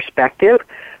interesting perspective.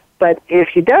 But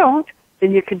if you don't,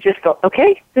 then you can just go,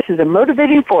 okay, this is a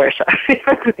motivating force.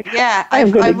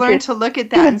 I've learned to look at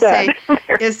that and say,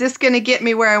 is this going to get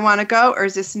me where I want to go, or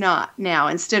is this not now?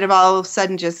 Instead of all of a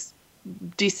sudden just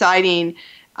deciding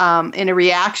in a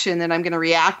reaction that I'm going to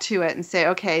react to it and say,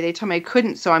 okay, they told me I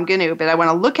couldn't, so I'm going to. But I want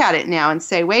to look at it now and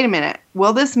say, wait a minute,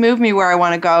 will this move me where I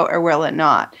want to go, or will it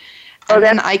not? And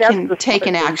then I can take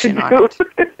an action on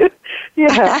it.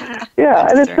 Yeah,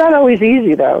 and it's not always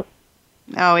easy, though.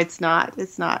 No, it's not.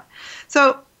 It's not.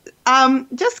 So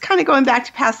just kind of going back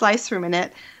to past lives for a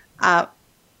minute,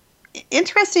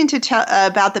 interesting to tell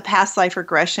about the past life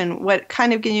regression. What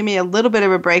kind of give me a little bit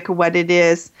of a break of what it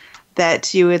is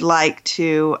that you would like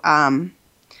to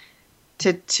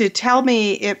tell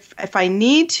me if I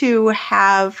need to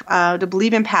have to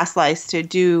believe in past lives to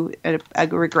do a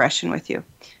regression with you.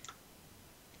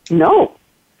 No.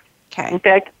 Okay. In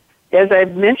fact, as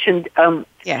I've mentioned,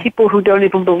 people who don't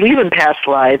even believe in past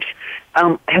lives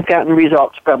have gotten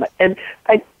results from it. And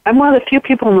I'm one of the few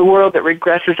people in the world that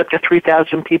regresses up to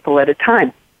 3,000 people at a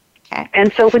time. Okay.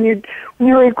 And so when you're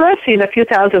regressing a few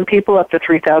thousand people up to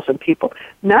 3,000 people,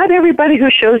 not everybody who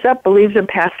shows up believes in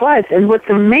past lives. And what's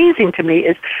amazing to me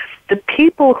is the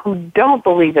people who don't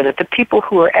believe in it, the people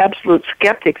who are absolute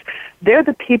skeptics, they're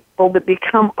the people that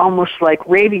become almost like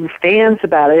raving fans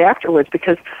about it afterwards,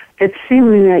 because it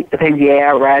seems like they think,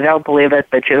 yeah, right, I don't believe it,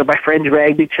 but, my friend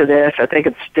dragged me to this, I think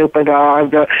it's stupid,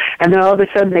 and then all of a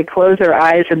sudden they close their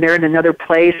eyes and they're in another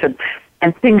place, and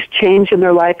things change in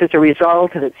their life as a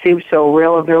result, and it seems so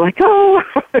real, and they're like, oh,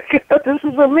 this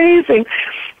is amazing.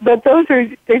 But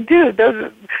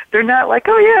they're not like,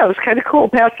 oh yeah, it was kind of cool,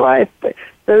 past life. But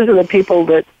those are the people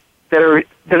that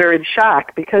are in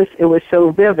shock because it was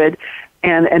so vivid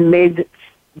and made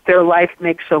their life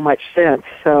make so much sense.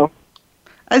 So,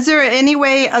 is there any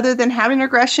way other than having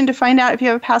regression to find out if you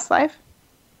have a past life?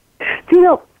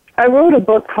 I wrote a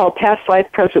book called Past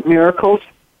Life, Present Miracles,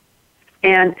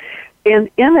 and in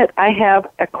it, I have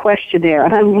a questionnaire,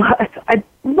 and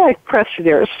my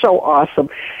questionnaire is so awesome.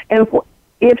 And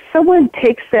if someone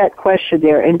takes that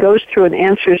questionnaire and goes through and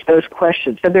answers those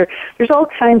questions, and there's all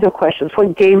kinds of questions.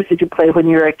 What games did you play when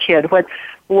you were a kid?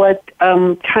 What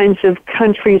kinds of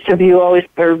countries have you always,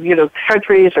 or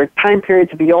countries or time periods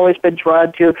have you always been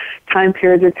drawn to? Time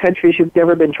periods or countries you've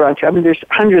never been drawn to? I mean, there's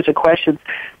hundreds of questions.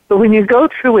 But when you go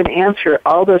through and answer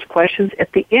all those questions,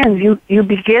 at the end, you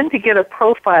begin to get a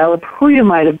profile of who you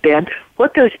might have been,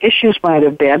 what those issues might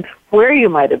have been, where you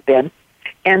might have been,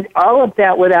 and all of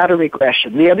that without a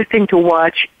regression. The other thing to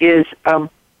watch is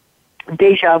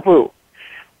deja vu.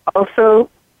 Also,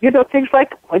 things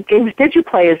like, what games did you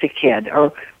play as a kid,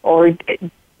 or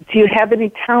do you have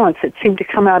any talents that seem to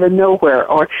come out of nowhere,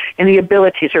 or any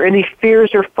abilities, or any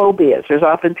fears or phobias? There's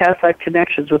often past life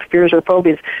connections with fears or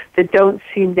phobias that don't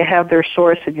seem to have their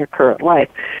source in your current life.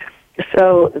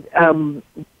 So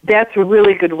that's a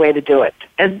really good way to do it.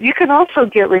 And you can also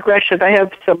get regression. I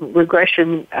have some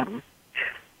regression,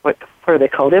 what are they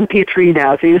called? MP3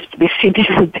 now. They used to be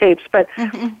CDs and tapes, but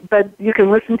you can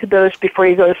listen to those before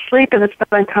you go to sleep, and it's not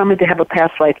uncommon to have a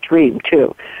past life dream,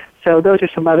 too. So those are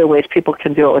some other ways people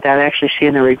can do it without actually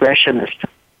seeing a regressionist.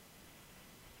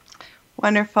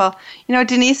 Wonderful.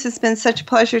 Denise, it's been such a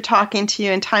pleasure talking to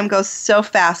you, and time goes so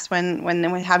fast when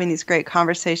we're having these great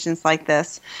conversations like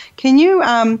this. Can you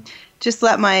just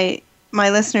let my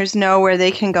listeners know where they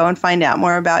can go and find out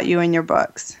more about you and your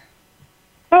books?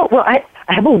 Oh, well, I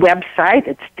have a website.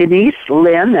 It's Denise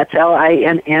Linn, that's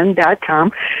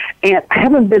LINN.com. And I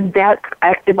haven't been that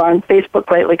active on Facebook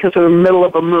lately because we're in the middle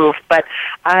of a move, but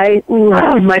I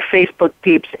love my Facebook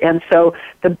peeps. And so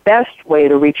the best way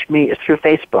to reach me is through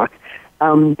Facebook.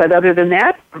 But other than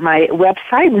that, my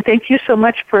website, and thank you so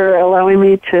much for allowing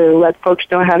me to let folks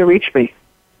know how to reach me.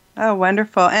 Oh,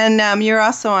 wonderful. And you're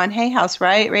also on Hay House,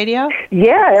 right, radio?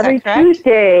 Yeah, every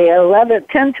Tuesday,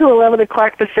 10 to 11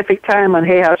 o'clock Pacific time on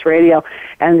Hay House Radio,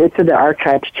 and it's in the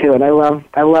archives, too, and I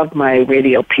love my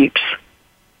radio peeps.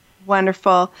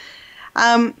 Wonderful.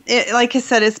 Like I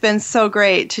said, it's been so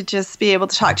great to just be able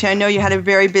to talk to you. I know you had a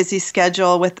very busy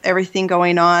schedule with everything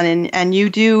going on, and you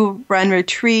do run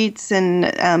retreats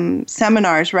and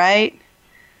seminars, right?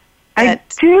 I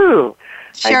do.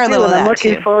 Share a little of that, I'm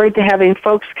looking too. forward to having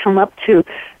folks come up to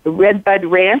the Redbud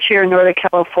Ranch here in Northern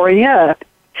California.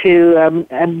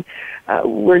 We're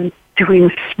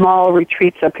doing small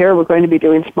retreats up here. We're going to be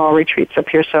doing small retreats up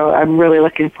here, so I'm really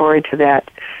looking forward to that,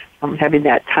 having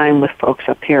that time with folks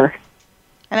up here.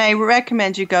 And I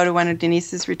recommend you go to one of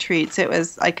Denise's retreats. It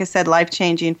was, like I said,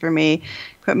 life-changing for me,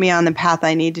 put me on the path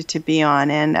I needed to be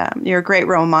on. And you're a great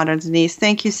role model, Denise.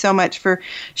 Thank you so much for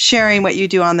sharing what you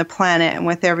do on the planet and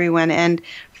with everyone. And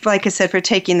like I said, for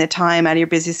taking the time out of your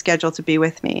busy schedule to be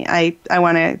with me. I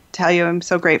want to tell you I'm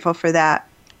so grateful for that.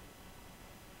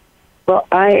 Well,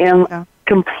 I am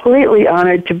completely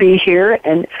honored to be here,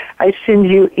 and I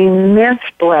send you immense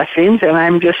blessings, and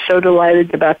I'm just so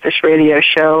delighted about this radio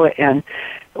show and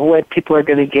what people are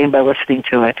going to gain by listening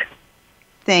to it.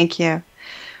 Thank you.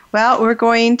 Well, we're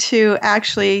going to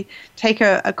actually take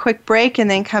a quick break and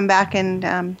then come back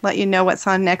and let you know what's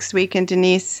on next week. And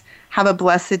Denise, have a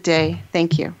blessed day.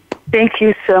 Thank you. Thank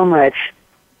you so much.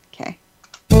 Okay.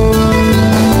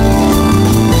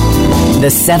 The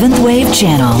Seventh Wave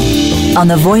Channel on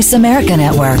the Voice America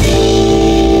Network.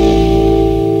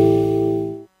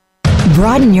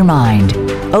 Broaden your mind.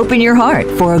 Open your heart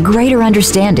for a greater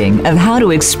understanding of how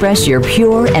to express your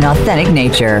pure and authentic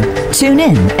nature. Tune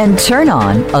in and turn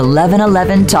on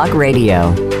 1111 Talk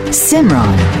Radio.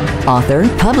 Simran, author,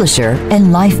 publisher,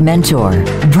 and life mentor,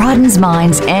 broadens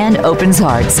minds and opens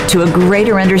hearts to a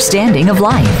greater understanding of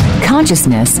life,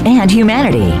 consciousness, and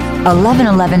humanity.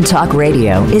 1111 Talk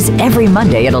Radio is every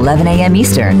Monday at 11 a.m.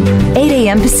 Eastern, 8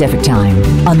 a.m. Pacific Time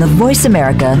on the Voice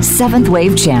America 7th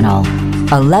Wave Channel.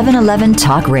 1111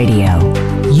 Talk Radio.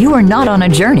 You are not on a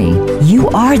journey. You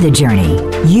are the journey.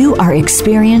 You are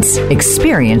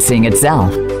experiencing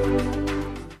itself.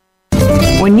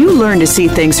 When you learn to see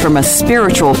things from a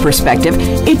spiritual perspective,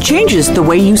 it changes the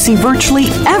way you see virtually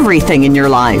everything in your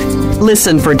life.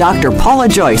 Listen for Dr. Paula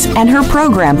Joyce and her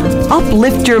program,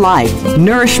 Uplift Your Life,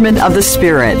 Nourishment of the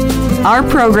Spirit. Our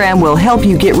program will help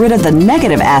you get rid of the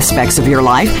negative aspects of your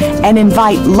life and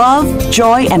invite love,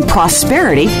 joy, and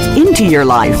prosperity into your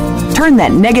life. Turn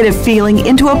that negative feeling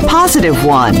into a positive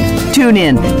one. Tune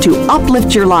in to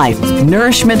Uplift Your Life,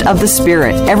 Nourishment of the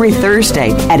Spirit every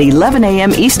Thursday at 11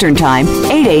 a.m. Eastern Time,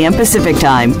 8 a.m. Pacific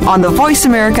Time on the Voice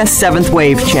America 7th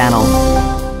Wave Channel.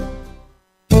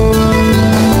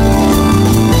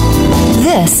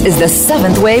 This is the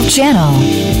 7th Wave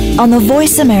Channel on the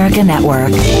Voice America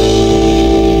Network.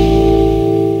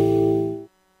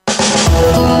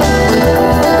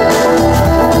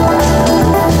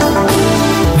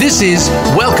 This is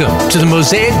Welcome to the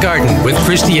Mosaic Garden with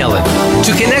Christy Ellen.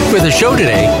 To connect with the show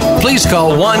today, please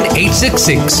call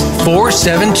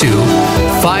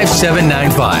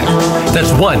 1-866-472-5795.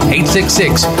 That's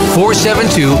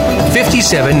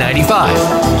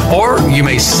 1-866-472-5795. Or you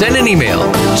may send an email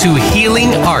to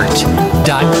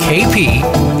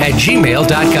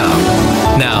healingart.kp@gmail.com.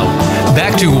 Now,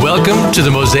 back to Welcome to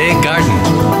the Mosaic Garden.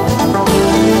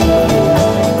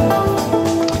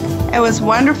 It was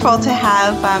wonderful to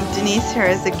have Denise here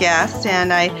as a guest,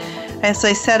 and as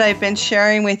I said, I've been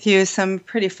sharing with you some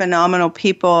pretty phenomenal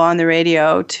people on the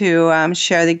radio to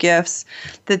share the gifts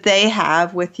that they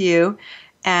have with you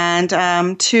and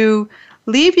to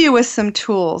leave you with some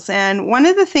tools. And one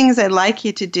of the things I'd like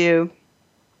you to do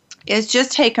is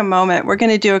just take a moment. We're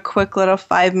going to do a quick little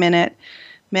 5-minute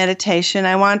meditation.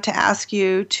 I want to ask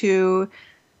you to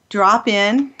drop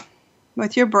in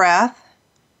with your breath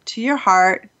to your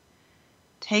heart.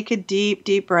 Take a deep,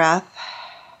 deep breath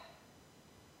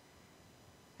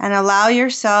and allow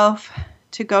yourself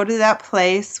to go to that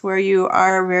place where you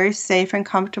are very safe and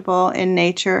comfortable in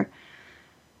nature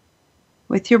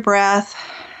with your breath,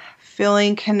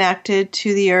 feeling connected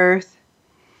to the earth.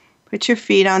 Put your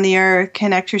feet on the earth,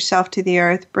 connect yourself to the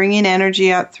earth, bringing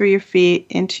energy up through your feet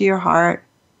into your heart,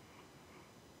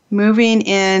 moving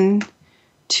in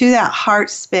to that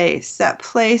heart space, that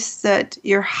place that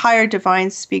your higher divine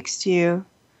speaks to you.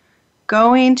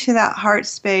 Going to that heart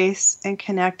space and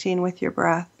connecting with your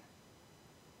breath.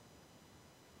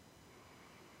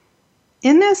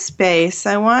 In this space,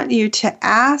 I want you to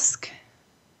ask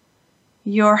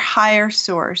your higher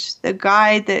source, the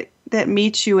guide that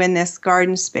meets you in this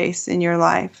garden space in your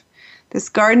life, this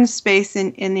garden space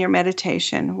in your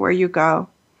meditation where you go.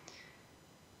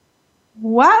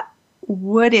 What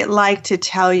would it like to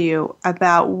tell you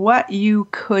about what you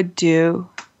could do,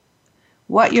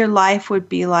 what your life would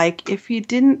be like if you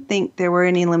didn't think there were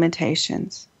any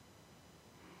limitations?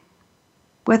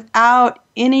 Without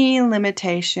any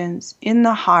limitations in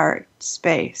the heart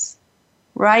space,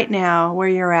 right now where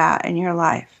you're at in your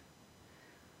life,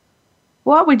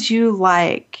 what would you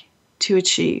like to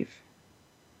achieve?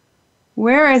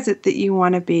 Where is it that you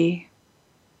want to be?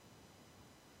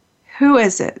 Who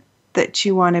is it that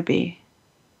you want to be?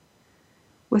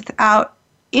 Without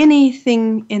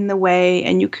anything in the way,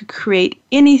 and you could create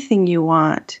anything you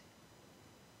want,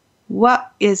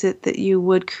 what is it that you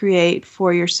would create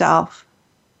for yourself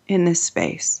in this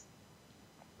space?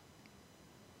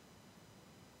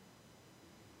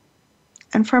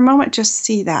 And for a moment, just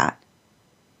see that.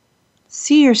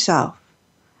 See yourself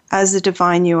as the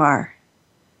divine you are,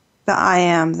 the I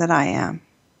am that I am.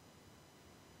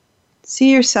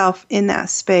 See yourself in that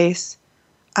space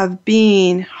of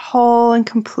being whole and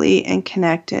complete and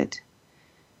connected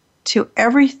to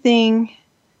everything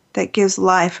that gives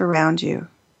life around you.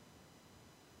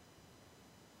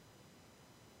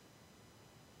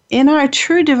 In our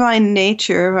true divine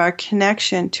nature of our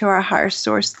connection to our higher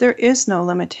source, there is no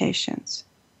limitations.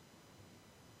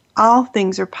 All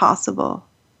things are possible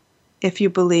if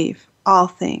you believe, all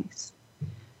things.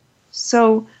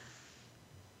 So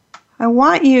I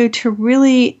want you to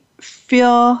really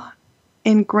feel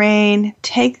ingrained,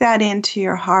 take that into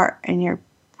your heart and your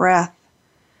breath,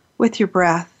 with your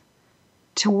breath,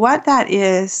 to what that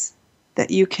is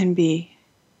that you can be.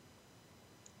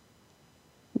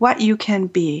 What you can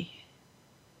be.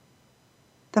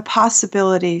 The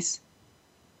possibilities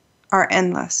are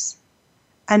endless.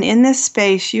 And in this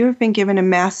space, you have been given a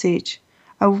message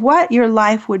of what your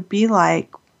life would be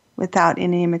like without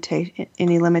any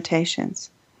limitations.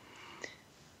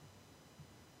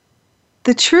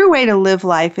 The true way to live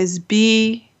life is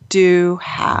be, do,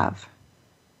 have.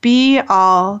 Be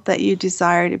all that you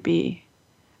desire to be,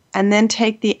 and then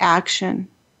take the action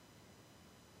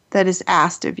that is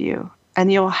asked of you,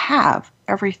 and you'll have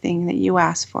everything that you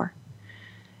ask for.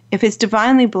 If it's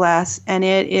divinely blessed and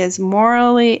it is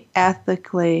morally,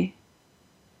 ethically,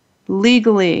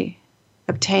 legally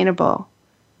obtainable,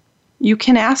 you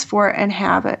can ask for it and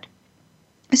have it.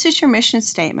 This is your mission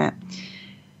statement.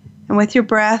 And with your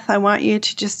breath, I want you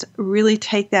to just really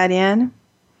take that in.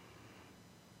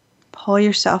 Pull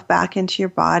yourself back into your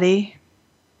body.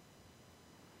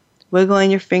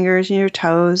 Wiggling your fingers and your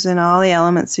toes and all the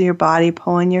elements of your body,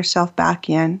 pulling yourself back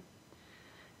in.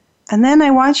 And then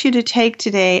I want you to take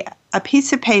today a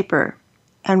piece of paper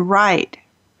and write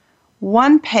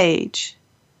one page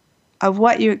of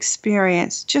what you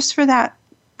experienced just for that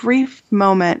brief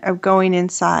moment of going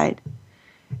inside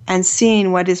and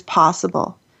seeing what is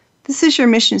possible. This is your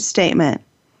mission statement.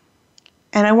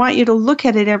 And I want you to look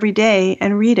at it every day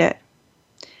and read it.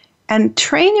 And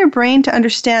train your brain to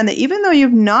understand that even though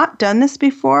you've not done this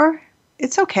before,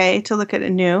 it's okay to look at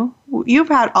it new. You've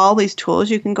had all these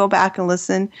tools. You can go back and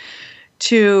listen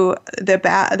to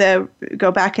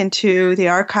go back into the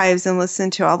archives and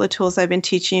listen to all the tools I've been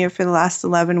teaching you for the last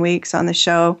 11 weeks on the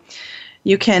show.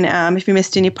 You can, if you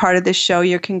missed any part of this show,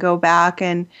 you can go back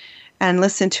and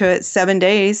listen to it 7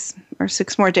 days or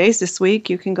 6 more days this week.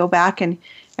 You can go back and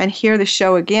hear the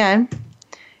show again.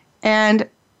 And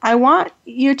I want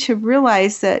you to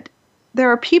realize that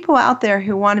there are people out there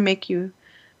who want to make you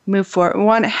move forward,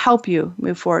 want to help you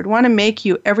move forward, want to make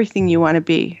you everything you want to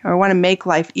be, or want to make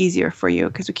life easier for you,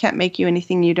 because we can't make you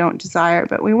anything you don't desire,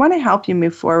 but we want to help you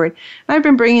move forward. And I've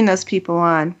been bringing those people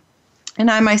on.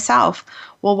 And I myself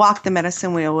will walk the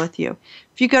medicine wheel with you.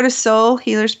 If you go to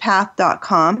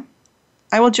soulhealerspath.com,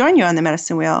 I will join you on the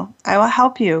medicine wheel. I will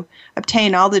help you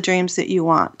obtain all the dreams that you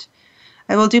want.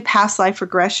 I will do past life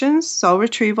regressions, soul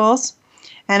retrievals,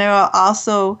 and I will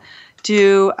also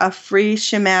do a free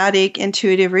shamanic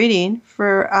intuitive reading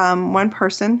for one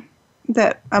person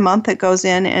a month that goes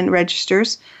in and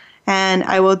registers. And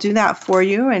I will do that for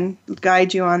you and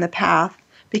guide you on the path,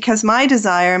 because my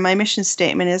desire, my mission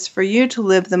statement is for you to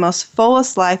live the most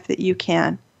fullest life that you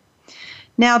can.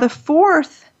 Now, the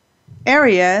fourth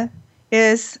area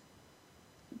is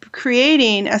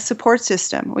creating a support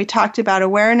system. We talked about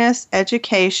awareness,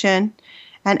 education,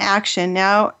 and action.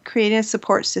 Now creating a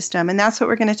support system. And that's what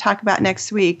we're going to talk about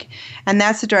next week. And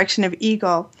that's the direction of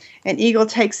Eagle. And Eagle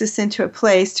takes us into a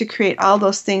place to create all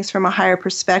those things from a higher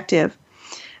perspective.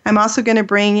 I'm also going to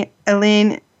bring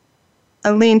Aline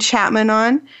Chapman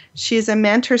on. She's a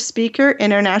mentor speaker,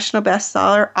 international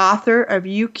bestseller, author of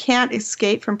You Can't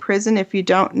Escape from Prison If You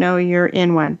Don't Know You're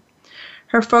in One.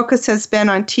 Her focus has been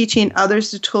on teaching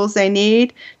others the tools they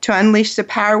need to unleash the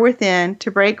power within, to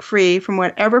break free from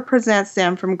whatever prevents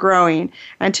them from growing,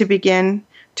 and to begin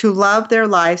to love their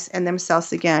lives and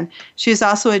themselves again. She's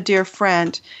also a dear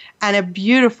friend and a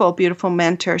beautiful, beautiful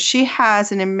mentor. She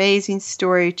has an amazing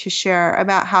story to share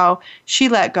about how she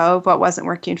let go of what wasn't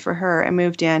working for her and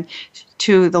moved in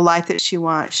to the life that she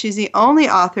wants. She's the only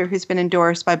author who's been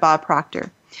endorsed by Bob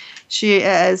Proctor. She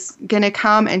is going to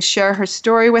come and share her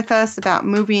story with us about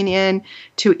moving in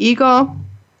to Eagle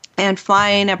and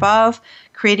flying above,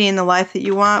 creating the life that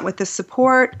you want with the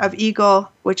support of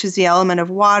Eagle, which is the element of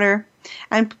water.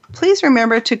 And please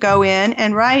remember to go in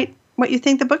and write what you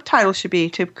think the book title should be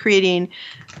to creating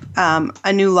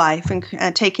a new life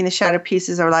and taking the shattered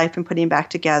pieces of our life and putting them back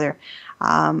together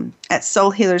at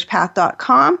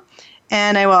soulhealerspath.com.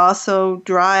 And I will also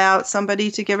draw out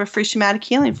somebody to give a free shamanic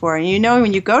healing for. And you know,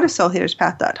 when you go to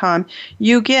soulhealerspath.com,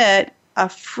 you get a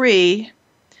free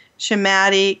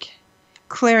shamanic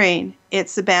clearing.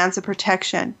 It's the bands of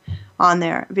protection on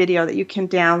there, video that you can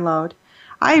download.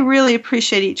 I really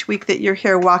appreciate each week that you're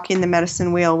here walking the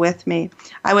medicine wheel with me.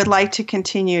 I would like to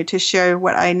continue to share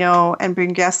what I know and bring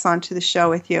guests onto the show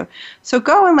with you. So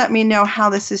go and let me know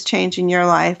how this is changing your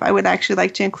life. I would actually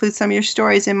like to include some of your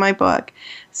stories in my book.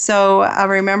 So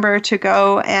remember to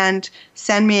go and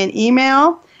send me an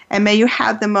email, and may you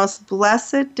have the most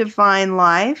blessed divine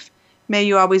life. May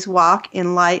you always walk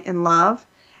in light and love.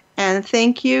 And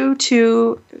thank you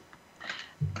to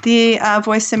the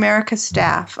Voice America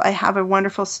staff. I have a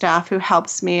wonderful staff who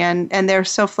helps me, and they're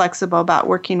so flexible about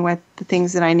working with the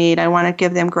things that I need. I want to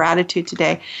give them gratitude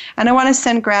today. And I want to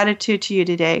send gratitude to you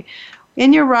today.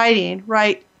 In your writing,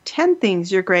 write 10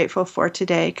 things you're grateful for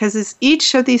today, because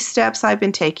each of these steps I've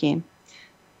been taking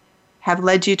have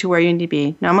led you to where you need to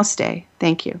be. Namaste.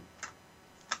 Thank you.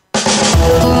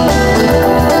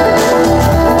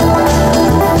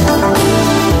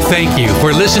 Thank you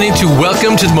for listening to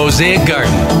Welcome to the Mosaic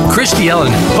Garden. Christy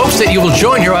Ellen hopes that you will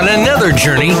join her on another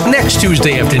journey next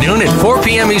Tuesday afternoon at 4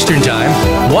 p.m. Eastern Time,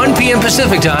 1 p.m.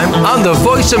 Pacific Time on the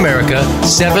Voice America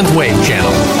 7th Wave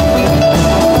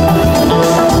channel.